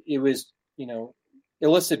was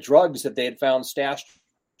illicit drugs that they had found stashed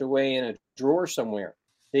away in a drawer somewhere.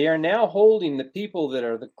 They are now holding the people that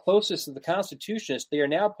are the closest to the Constitutionists. They are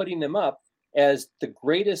now putting them up as the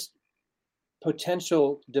greatest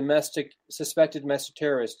potential suspected domestic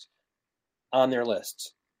terrorists on their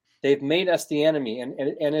lists. They've made us the enemy.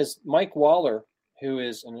 And as Mike Waller, who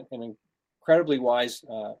is an incredibly wise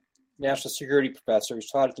national security professor, he's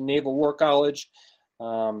taught at the Naval War College.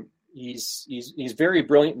 He's a very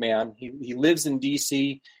brilliant man. He lives in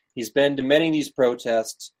D.C. He's been to many of these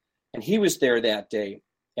protests, and he was there that day.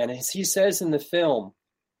 And as he says in the film,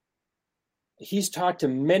 he's talked to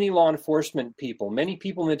many law enforcement people, many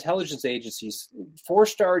people in intelligence agencies,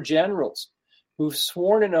 4-star generals who've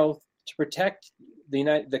sworn an oath to protect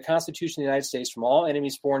the Constitution of the United States from all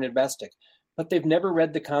enemies, foreign and domestic, but they've never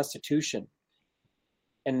read the Constitution.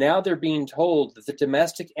 And now they're being told that the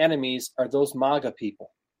domestic enemies are those MAGA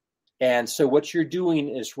people. And so what you're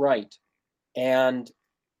doing is right. And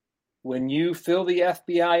when you fill the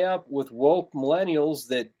FBI up with woke millennials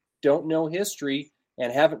that don't know history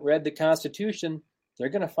and haven't read the Constitution, they're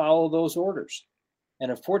going to follow those orders. And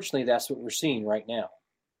unfortunately, that's what we're seeing right now.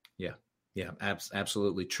 Yeah,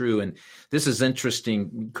 absolutely true. And this is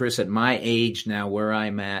interesting, Chris, at my age now, where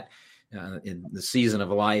I'm at in the season of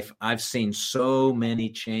life, I've seen so many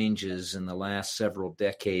changes in the last several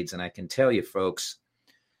decades. And I can tell you, folks,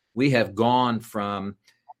 we have gone from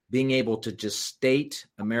being able to just state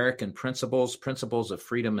American principles of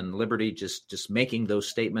freedom and liberty, just making those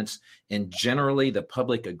statements. And generally, the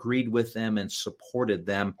public agreed with them and supported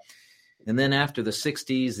them. And then after the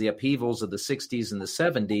 60s, the upheavals of the 60s and the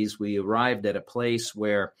 70s, we arrived at a place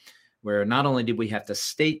where not only did we have to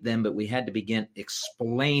state them, but we had to begin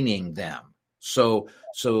explaining them. So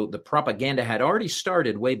the propaganda had already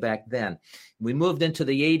started way back then. We moved into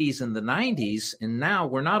the 80s and the 90s, and now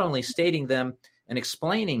we're not only stating them and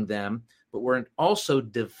explaining them, but we're also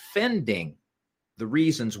defending the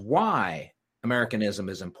reasons why Americanism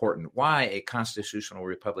is important, why a constitutional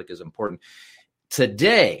republic is important.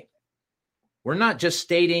 Today, we're not just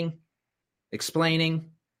stating,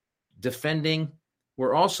 explaining, defending.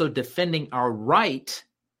 We're also defending our right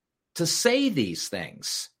to say these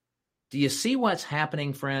things. Do you see what's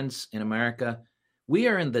happening, friends, in America? We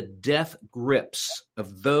are in the death grips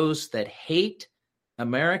of those that hate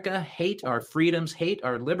America, hate our freedoms, hate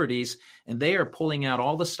our liberties, and they are pulling out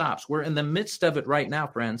all the stops. We're in the midst of it right now,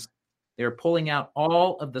 friends. They're pulling out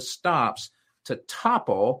all of the stops to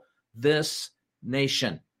topple this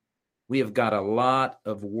nation. We have got a lot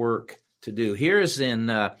of work to do. Here's in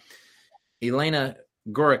Elena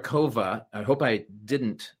Gorakova. I hope I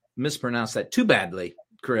didn't mispronounce that too badly,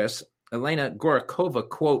 Chris. Elena Gorakova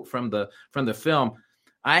quote from the film.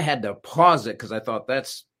 I had to pause it because I thought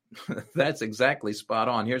that's exactly spot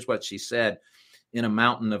on. Here's what she said in A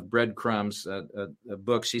Mountain of Breadcrumbs, a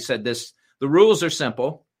book. She said this: the rules are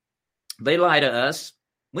simple. They lie to us.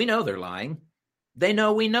 We know they're lying. They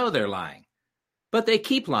know we know they're lying. But they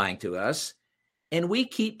keep lying to us, and we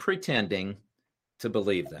keep pretending to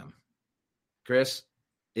believe them. Chris,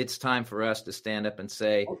 it's time for us to stand up and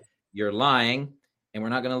say, you're lying, and we're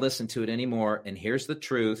not going to listen to it anymore, and here's the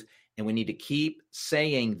truth, and we need to keep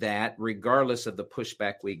saying that regardless of the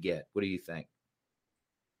pushback we get. What do you think?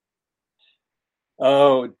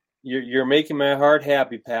 Oh, you're making my heart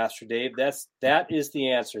happy, Pastor Dave. That is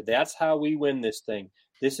the answer. That's how we win this thing.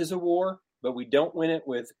 This is a war. But we don't win it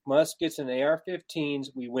with muskets and AR-15s.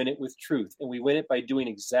 We win it with truth. And we win it by doing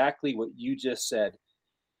exactly what you just said.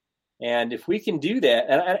 And if we can do that,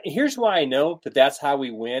 and here's why I know that that's how we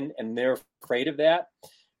win, and they're afraid of that,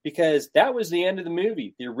 because that was the end of the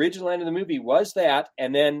movie. The original end of the movie was that.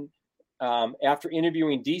 And then after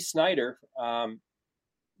interviewing Dee Snider,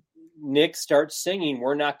 Nick starts singing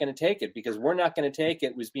 "We're Not Going to Take It," because "We're Not Going to Take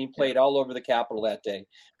It" was being played all over the Capitol that day.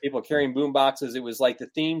 People carrying boom boxes. It was like the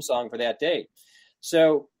theme song for that day.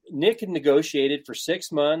 So Nick had negotiated for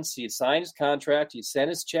 6 months. He had signed his contract. He'd sent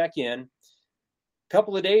his check in. A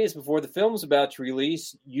couple of days before the film was about to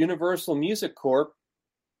release, Universal Music Corp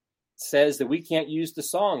says that we can't use the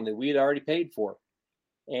song that we had already paid for.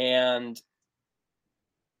 And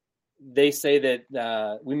they say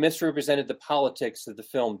that we misrepresented the politics of the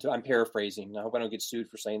film. I'm paraphrasing. I hope I don't get sued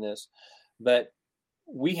for saying this. But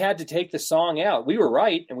we had to take the song out. We were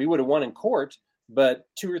right, and we would have won in court. But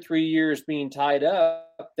 2 or 3 years being tied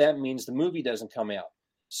up, that means the movie doesn't come out.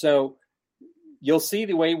 So you'll see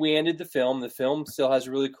the way we ended the film. The film still has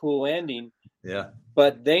a really cool ending. Yeah.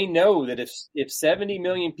 But they know that if 70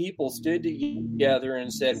 million people stood together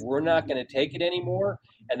and said, we're not going to take it anymore,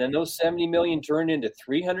 and then those 70 million turned into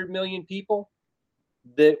 300 million people,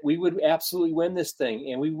 that we would absolutely win this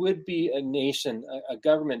thing, and we would be a nation, a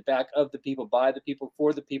government back of the people, by the people,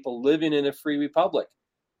 for the people, living in a free republic.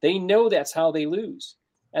 They know that's how they lose,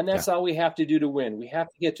 and that's all we have to do to win. We have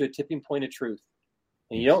to get to a tipping point of truth.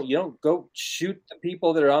 And you don't go shoot the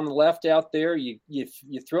people that are on the left out there. You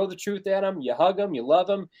throw the truth at them. You hug them. You love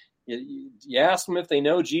them. You ask them if they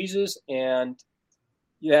know Jesus, and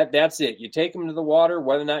that's it. You take them to the water.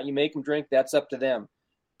 Whether or not you make them drink, that's up to them.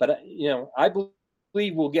 But I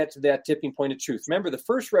believe we'll get to that tipping point of truth. Remember, the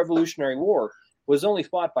first Revolutionary War was only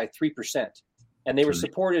fought by 3%, and they were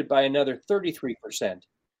supported by another 33%.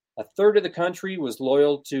 A third of the country was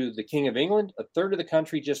loyal to the King of England. A third of the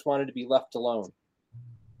country just wanted to be left alone.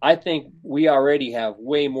 I think we already have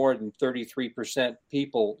way more than 33%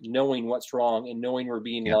 people knowing what's wrong and knowing we're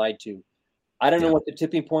being lied to. I don't know what the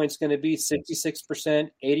tipping point is going to be, 66%,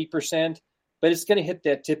 80%, but it's going to hit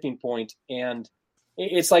that tipping point. And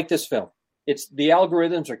it's like this film. It's the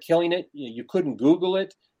algorithms are killing it. You couldn't Google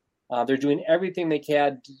it. They're doing everything they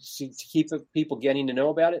can to keep people getting to know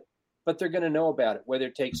about it, but they're going to know about it. Whether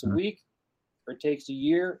it takes a week or it takes a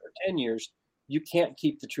year or 10 years, you can't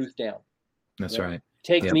keep the truth down. That's right.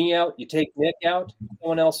 Take me out, you take Nick out,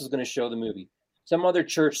 someone else is going to show the movie. Some other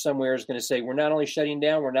church somewhere is going to say, we're not only shutting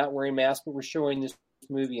down, we're not wearing masks, but we're showing this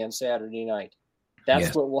movie on Saturday night.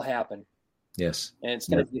 That's what will happen. Yes. And it's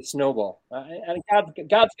going to be a snowball. And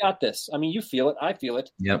God's got this. I mean, you feel it. I feel it.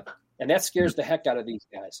 Yep. And that scares the heck out of these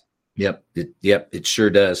guys. Yep. It sure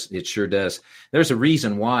does. It sure does. There's a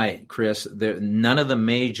reason why, Chris, none of the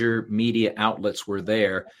major media outlets were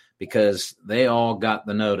there, because they all got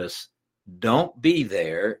the notice. Don't be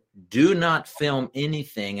there. Do not film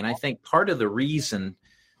anything. And I think part of the reason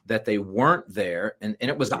that they weren't there, and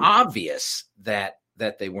it was obvious that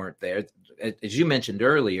they weren't there, as you mentioned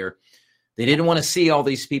earlier, they didn't want to see all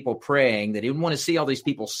these people praying. They didn't want to see all these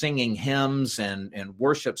people singing hymns and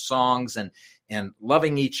worship songs and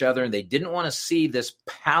loving each other. And they didn't want to see this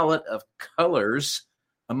palette of colors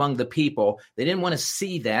among the people. They didn't want to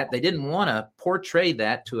see that. They didn't want to portray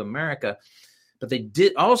that to America. But they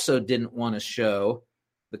didn't want to show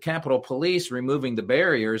the Capitol Police removing the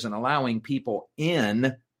barriers and allowing people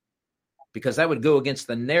in, because that would go against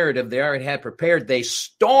the narrative they already had prepared. They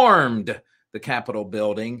stormed the Capitol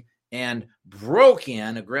building and broke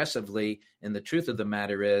in aggressively. And the truth of the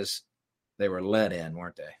matter is they were let in,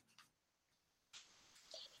 weren't they?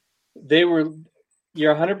 They were.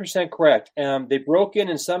 You're 100% correct. They broke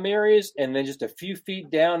in some areas, and then just a few feet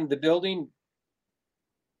down the building,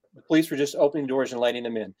 the police were just opening doors and letting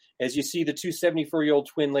them in. As you see the two 74-year-old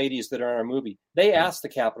twin ladies that are in our movie, they asked the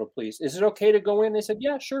Capitol Police, is it okay to go in? They said,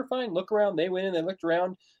 yeah, sure, fine. Look around. They went in, they looked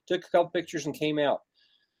around, took a couple pictures, and came out.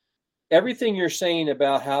 Everything you're saying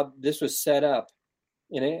about how this was set up,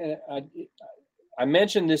 and I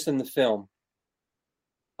mentioned this in the film,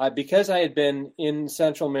 because I had been in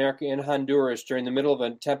Central America, in Honduras, during the middle of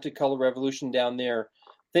an attempted color revolution down there,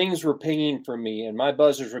 things were pinging for me, and my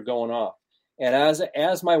buzzers were going off. And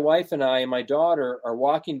as my wife and I and my daughter are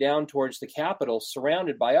walking down towards the Capitol,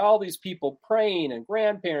 surrounded by all these people praying and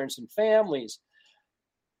grandparents and families,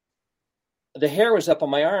 the hair was up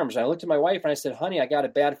on my arms. I looked at my wife and I said, honey, I got a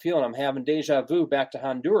bad feeling. I'm having deja vu back to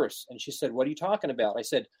Honduras. And she said, what are you talking about? I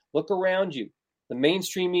said, look around you. The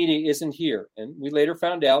mainstream media isn't here. And we later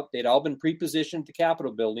found out they'd all been prepositioned at the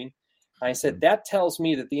Capitol building. I said, that tells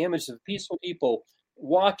me that the image of peaceful people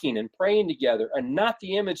walking and praying together are not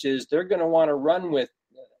the images they're going to want to run with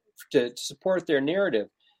to support their narrative.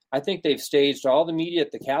 I think they've staged all the media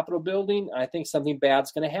at the Capitol building. I think something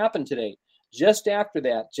bad's going to happen today. Just after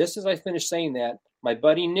that, just as I finished saying that, my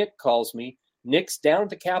buddy Nick calls me. Nick's down at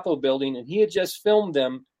the Capitol building, and he had just filmed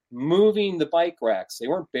them moving the bike racks. They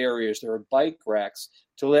weren't barriers, they were bike racks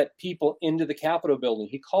to let people into the Capitol building.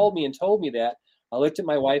 He called me and told me that. I looked at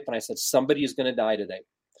my wife and I said, somebody is going to die today.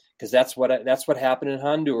 Because that's what happened in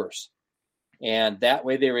Honduras. And that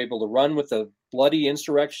way they were able to run with the bloody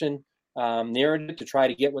insurrection narrative to try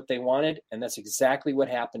to get what they wanted. And that's exactly what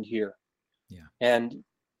happened here. Yeah. And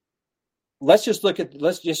let's just look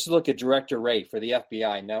at Director Wray for the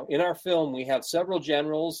FBI. Now, in our film, we have several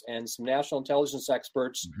generals and some national intelligence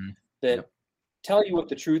experts that tell you what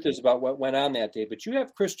the truth is about what went on that day. But you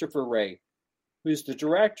have Christopher Wray, who's the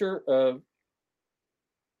director of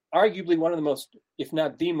arguably one of the most, if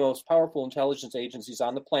not the most powerful intelligence agencies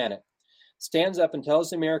on the planet, stands up and tells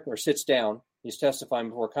the American, or sits down, he's testifying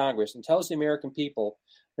before Congress, and tells the American people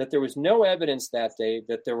that there was no evidence that day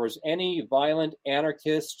that there was any violent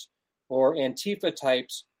anarchist or Antifa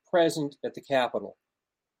types present at the Capitol.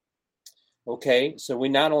 Okay, so we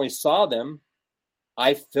not only saw them,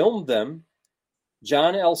 I filmed them.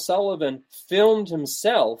 John L. Sullivan filmed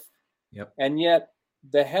himself, and yet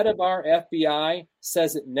the head of our FBI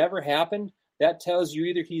says it never happened, that tells you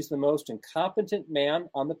either he's the most incompetent man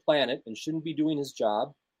on the planet and shouldn't be doing his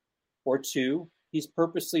job, or two, he's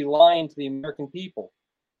purposely lying to the American people.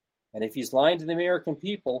 And if he's lying to the American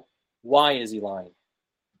people, why is he lying?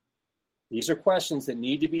 These are questions that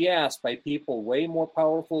need to be asked by people way more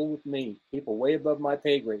powerful than me, people way above my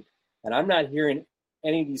pay grade. And I'm not hearing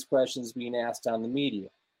any of these questions being asked on the media.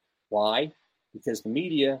 Why? Because the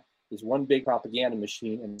media is one big propaganda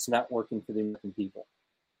machine, and it's not working for the American people.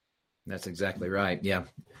 That's exactly right. Yeah.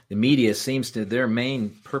 The media their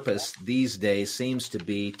main purpose these days seems to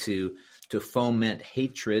be to foment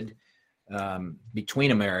hatred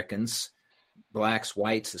between Americans, blacks,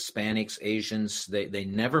 whites, Hispanics, Asians. They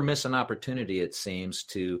never miss an opportunity, it seems,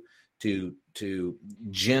 to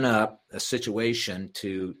gin up a situation,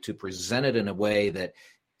 to present it in a way that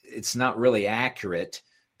it's not really accurate,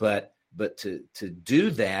 but to do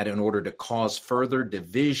that in order to cause further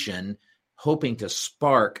division, hoping to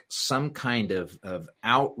spark some kind of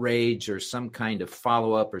outrage or some kind of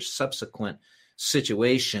follow-up or subsequent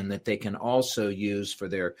situation that they can also use for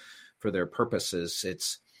their purposes.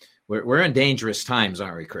 We're in dangerous times,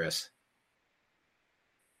 aren't we, Chris?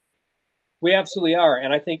 We absolutely are.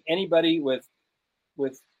 And I think anybody with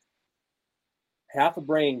half a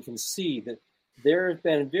brain can see that there have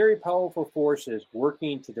been very powerful forces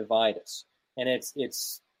working to divide us. And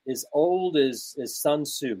it's as old as Sun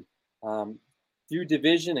Tzu. Through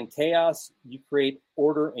division and chaos, you create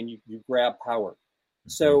order and you grab power. Mm-hmm.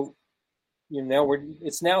 So,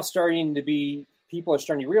 it's now starting to be, people are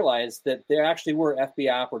starting to realize that there actually were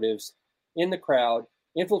FBI operatives in the crowd,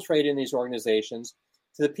 infiltrated in these organizations.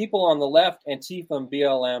 To the people on the left, Antifa and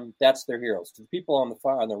BLM, that's their heroes. To the people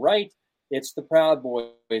on the right, it's the Proud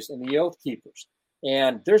Boys and the Oath Keepers.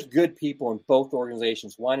 And there's good people in both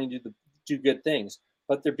organizations wanting to do good things,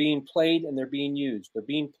 but they're being played and they're being used. They're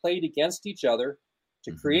being played against each other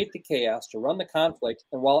to create the chaos, to run the conflict.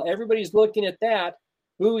 And while everybody's looking at that,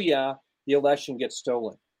 booyah, the election gets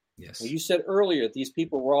stolen. Yes. Well, you said earlier that these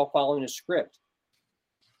people were all following a script.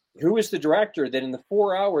 Who is the director that in the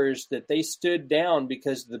 4 hours that they stood down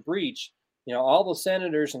because of the breach, all the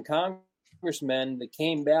senators and congressmen that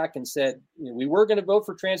came back and said, we were going to vote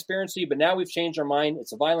for transparency, but now we've changed our mind.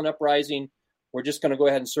 It's a violent uprising. We're just going to go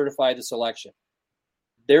ahead and certify this election.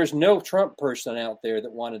 There's no Trump person out there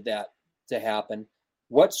that wanted that to happen.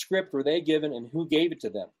 What script were they given and who gave it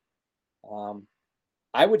to them?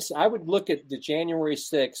 I would look at the January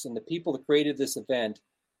 6th and the people that created this event,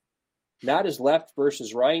 not as left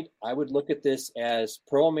versus right. I would look at this as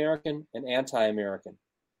pro-American and anti-American,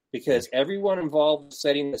 because everyone involved in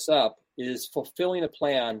setting this up is fulfilling a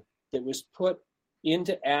plan that was put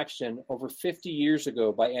into action over 50 years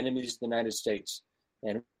ago by enemies of the United States.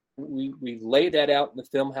 And we lay that out in the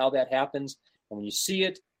film, how that happens. And when you see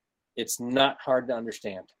it, it's not hard to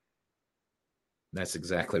understand. That's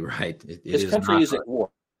exactly right. This country is at war.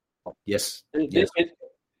 Yes.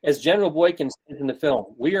 As General Boykin says in the film,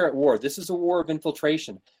 we are at war. This is a war of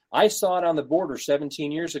infiltration. I saw it on the border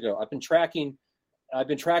 17 years ago. I've been tracking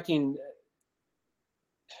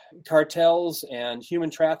cartels and human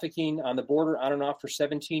trafficking on the border on and off for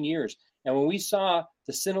 17 years. And when we saw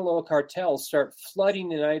the Sinaloa cartels start flooding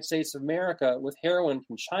the United States of America with heroin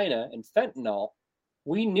from China and fentanyl,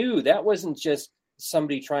 we knew that wasn't just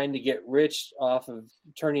somebody trying to get rich off of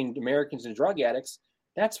turning Americans into drug addicts.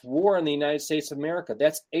 That's war in the United States of America.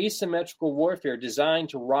 That's asymmetrical warfare designed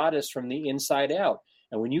to rot us from the inside out.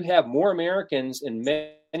 And when you have more Americans in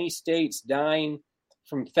many states dying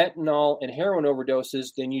from fentanyl and heroin overdoses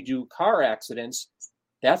than you do car accidents,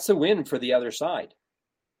 that's a win for the other side.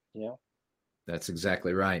 That's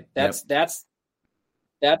exactly right. That's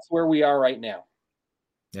where we are right now.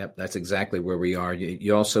 Yep, that's exactly where we are.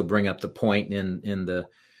 You also bring up the point in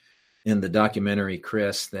the documentary,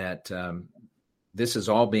 Chris, that this is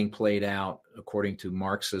all being played out according to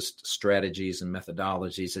Marxist strategies and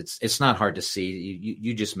methodologies. It's not hard to see.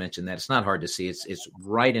 You just mentioned that. It's not hard to see. It's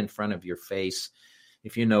right in front of your face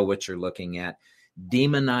if you know what you're looking at.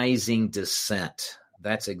 Demonizing dissent.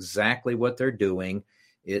 That's exactly what they're doing.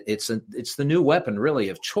 It's the new weapon, really,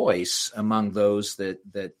 of choice among those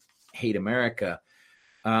that hate America.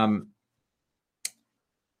 The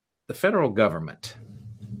federal government,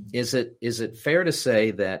 is it fair to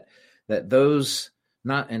say that those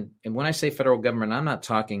and when I say federal government, I'm not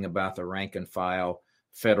talking about the rank and file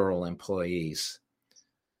federal employees.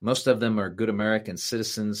 Most of them are good American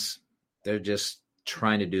citizens. They're just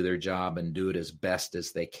trying to do their job and do it as best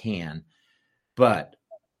as they can. But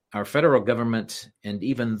our federal government, and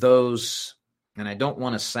even those, and I don't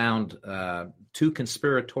want to sound too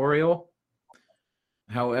conspiratorial,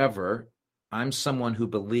 however, I'm someone who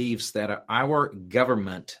believes that our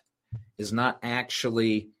government is not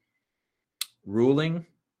actually ruling,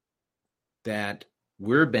 that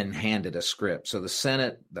we're been handed a script. So the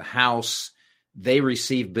Senate, the House, they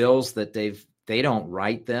receive bills that they don't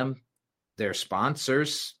write them. They're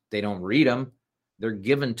sponsors. They don't read them. They're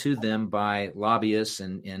given to them by lobbyists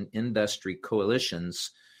and industry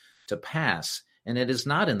coalitions to pass. And it is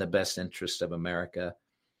not in the best interest of America,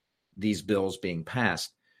 these bills being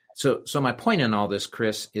passed. So my point in all this,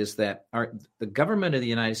 Chris, is that the government of the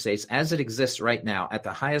United States, as it exists right now, at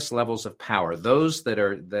the highest levels of power, those that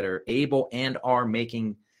are able and are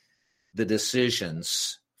making the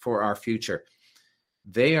decisions for our future,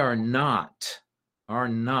 they are not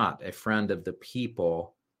a friend of the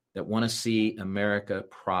people that want to see America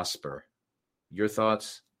prosper. Your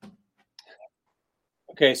thoughts?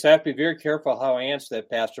 Okay, so I have to be very careful how I answer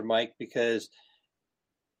that, Pastor Mike, because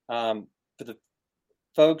for the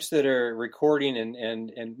folks that are recording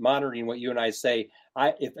and monitoring what you and I say,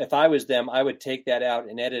 if I was them, I would take that out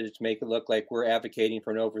and edit it to make it look like we're advocating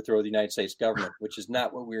for an overthrow of the United States government, which is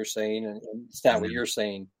not what we're saying, and it's not what you're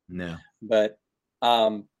saying. No. But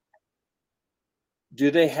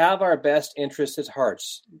do they have our best interests at heart?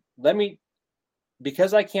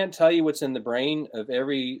 Because I can't tell you what's in the brain of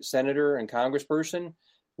every senator and congressperson,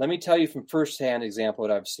 let me tell you from firsthand example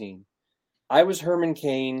what I've seen. I was Herman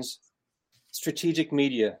Cain's strategic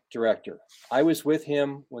media director. I was with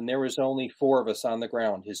him when there was only 4 of us on the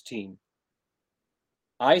ground, his team.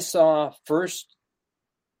 I saw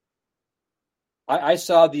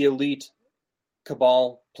the elite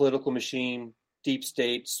cabal, political machine, deep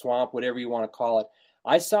state, swamp, whatever you want to call it.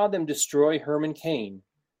 I saw them destroy Herman Cain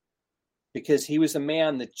because he was a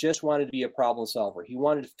man that just wanted to be a problem solver. He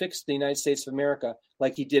wanted to fix the United States of America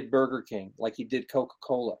like he did Burger King, like he did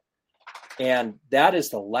Coca-Cola. And that is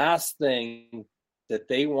the last thing that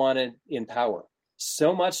they wanted in power.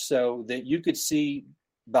 So much so that you could see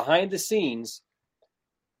behind the scenes,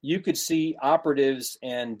 you could see operatives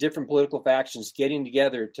and different political factions getting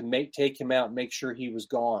together to take him out and make sure he was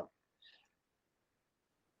gone.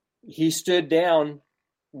 He stood down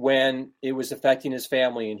when it was affecting his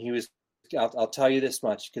family, and he was, I'll tell you this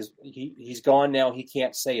much, because he's gone now, he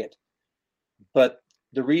can't say it. But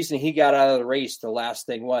the reason he got out of the race, the last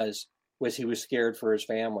thing was he was scared for his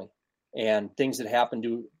family and things that happened,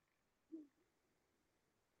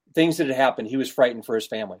 he was frightened for his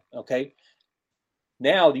family. Okay.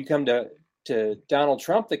 Now you come to Donald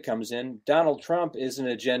Trump that comes in. Donald Trump isn't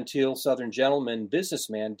a genteel Southern gentleman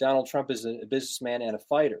businessman. Donald Trump is a businessman and a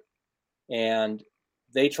fighter. And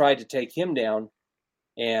they tried to take him down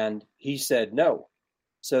and he said no.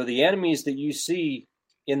 So the enemies that you see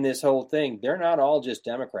in this whole thing, they're not all just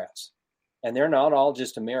Democrats and they're not all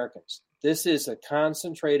just Americans. This is a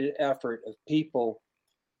concentrated effort of people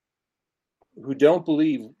who don't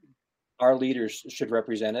believe our leaders should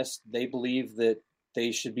represent us. They believe that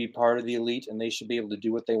they should be part of the elite and they should be able to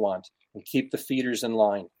do what they want and keep the feeders in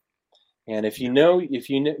line. And if you know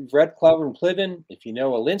Red Clover and Pliven, if you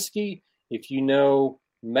know Alinsky, if you know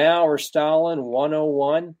Mao or Stalin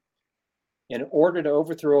 101, in order to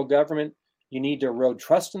overthrow a government, you need to erode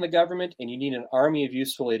trust in the government and you need an army of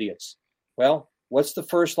useful idiots. Well, what's the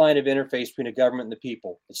first line of interface between a government and the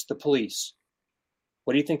people? It's the police.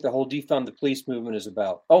 What do you think the whole defund the police movement is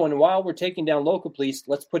about? Oh, and while we're taking down local police,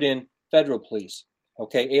 let's put in federal police.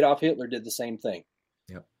 Okay, Adolf Hitler did the same thing.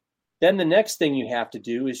 Yep. Then the next thing you have to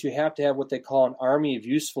do is you have to have what they call an army of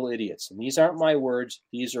useful idiots. And these aren't my words.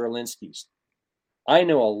 These are Alinsky's. I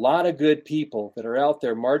know a lot of good people that are out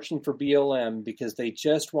there marching for BLM because they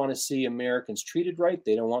just want to see Americans treated right.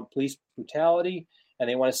 They don't want police brutality, and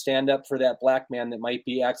they want to stand up for that black man that might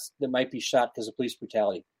be shot because of police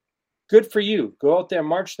brutality. Good for you. Go out there and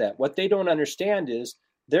march that. What they don't understand is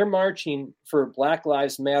they're marching for Black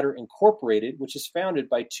Lives Matter Incorporated, which is founded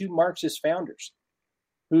by 2 Marxist founders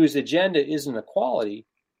whose agenda isn't equality.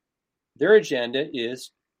 Their agenda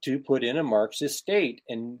is to put in a Marxist state.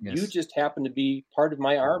 And yes. You just happen to be part of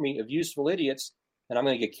my army of useful idiots. And I'm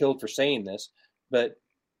going to get killed for saying this, but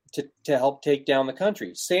to help take down the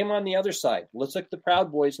country. Same on the other side. Let's look at the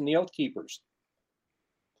Proud Boys and the Oath Keepers.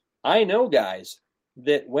 I know guys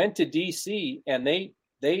that went to DC and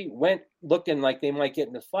they went looking like they might get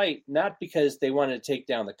in a fight, not because they wanted to take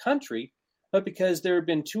down the country, but because there had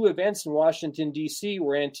been 2 events in Washington, D.C.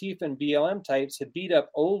 where Antifa and BLM types had beat up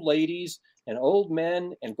old ladies and old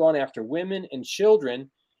men and gone after women and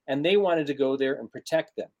children, and they wanted to go there and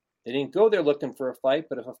protect them. They didn't go there looking for a fight,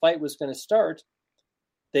 but if a fight was going to start,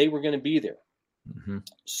 they were going to be there. Mm-hmm.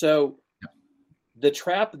 So the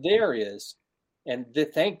trap there is And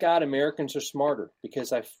thank God Americans are smarter,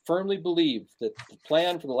 because I firmly believe that the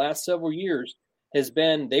plan for the last several years has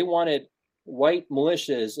been they wanted white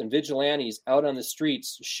militias and vigilantes out on the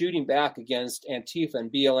streets shooting back against Antifa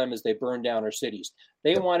and BLM as they burned down our cities.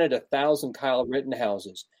 They wanted 1,000 Kyle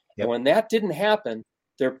Rittenhouses. And when that didn't happen,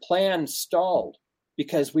 their plan stalled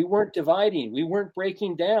because we weren't dividing. We weren't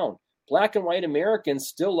breaking down. Black and white Americans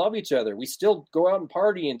still love each other. We still go out and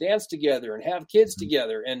party and dance together and have kids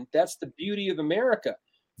together. And that's the beauty of America.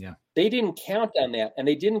 Yeah. They didn't count on that. And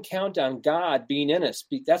they didn't count on God being in us.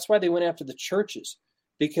 That's why they went after the churches,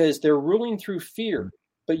 because they're ruling through fear.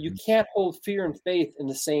 But you can't hold fear and faith in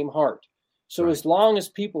the same heart. So as long as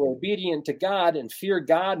people are obedient to God and fear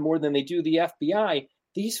God more than they do the FBI,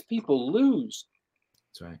 these people lose.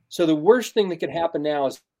 That's right. So the worst thing that could happen now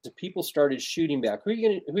is if people started shooting back. Who are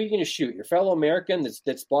you going to shoot? Your fellow American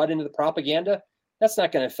that's bought into the propaganda? That's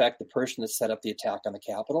not going to affect the person that set up the attack on the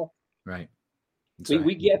Capitol. Right.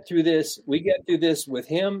 We get through this. We get through this with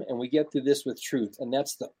him, and we get through this with truth. And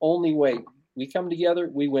that's the only way. We come together,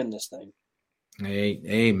 we win this thing.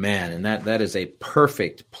 Amen. And that is a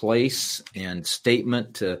perfect place and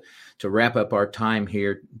statement to wrap up our time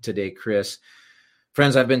here today, Chris.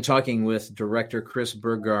 Friends, I've been talking with Director Chris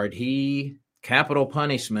Burgard. Capital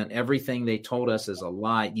punishment, everything they told us is a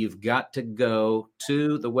lie. You've got to go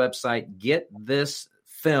to the website, get this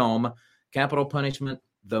film, Capital Punishment,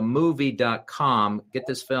 themovie.com. Get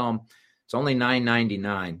this film. It's only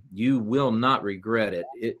 $9.99. You will not regret it.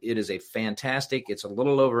 It is a fantastic, it's a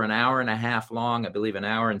little over an hour and a half long, I believe an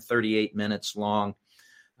hour and 38 minutes long.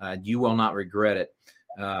 You will not regret it.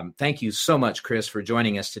 Thank you so much, Chris, for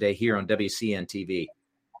joining us today here on WCN TV.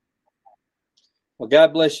 Well,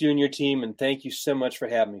 God bless you and your team, and thank you so much for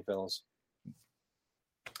having me, fellas.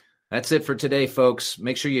 That's it for today, folks.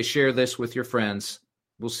 Make sure you share this with your friends.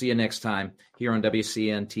 We'll see you next time here on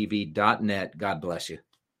WCNTV.net. God bless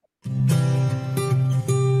you.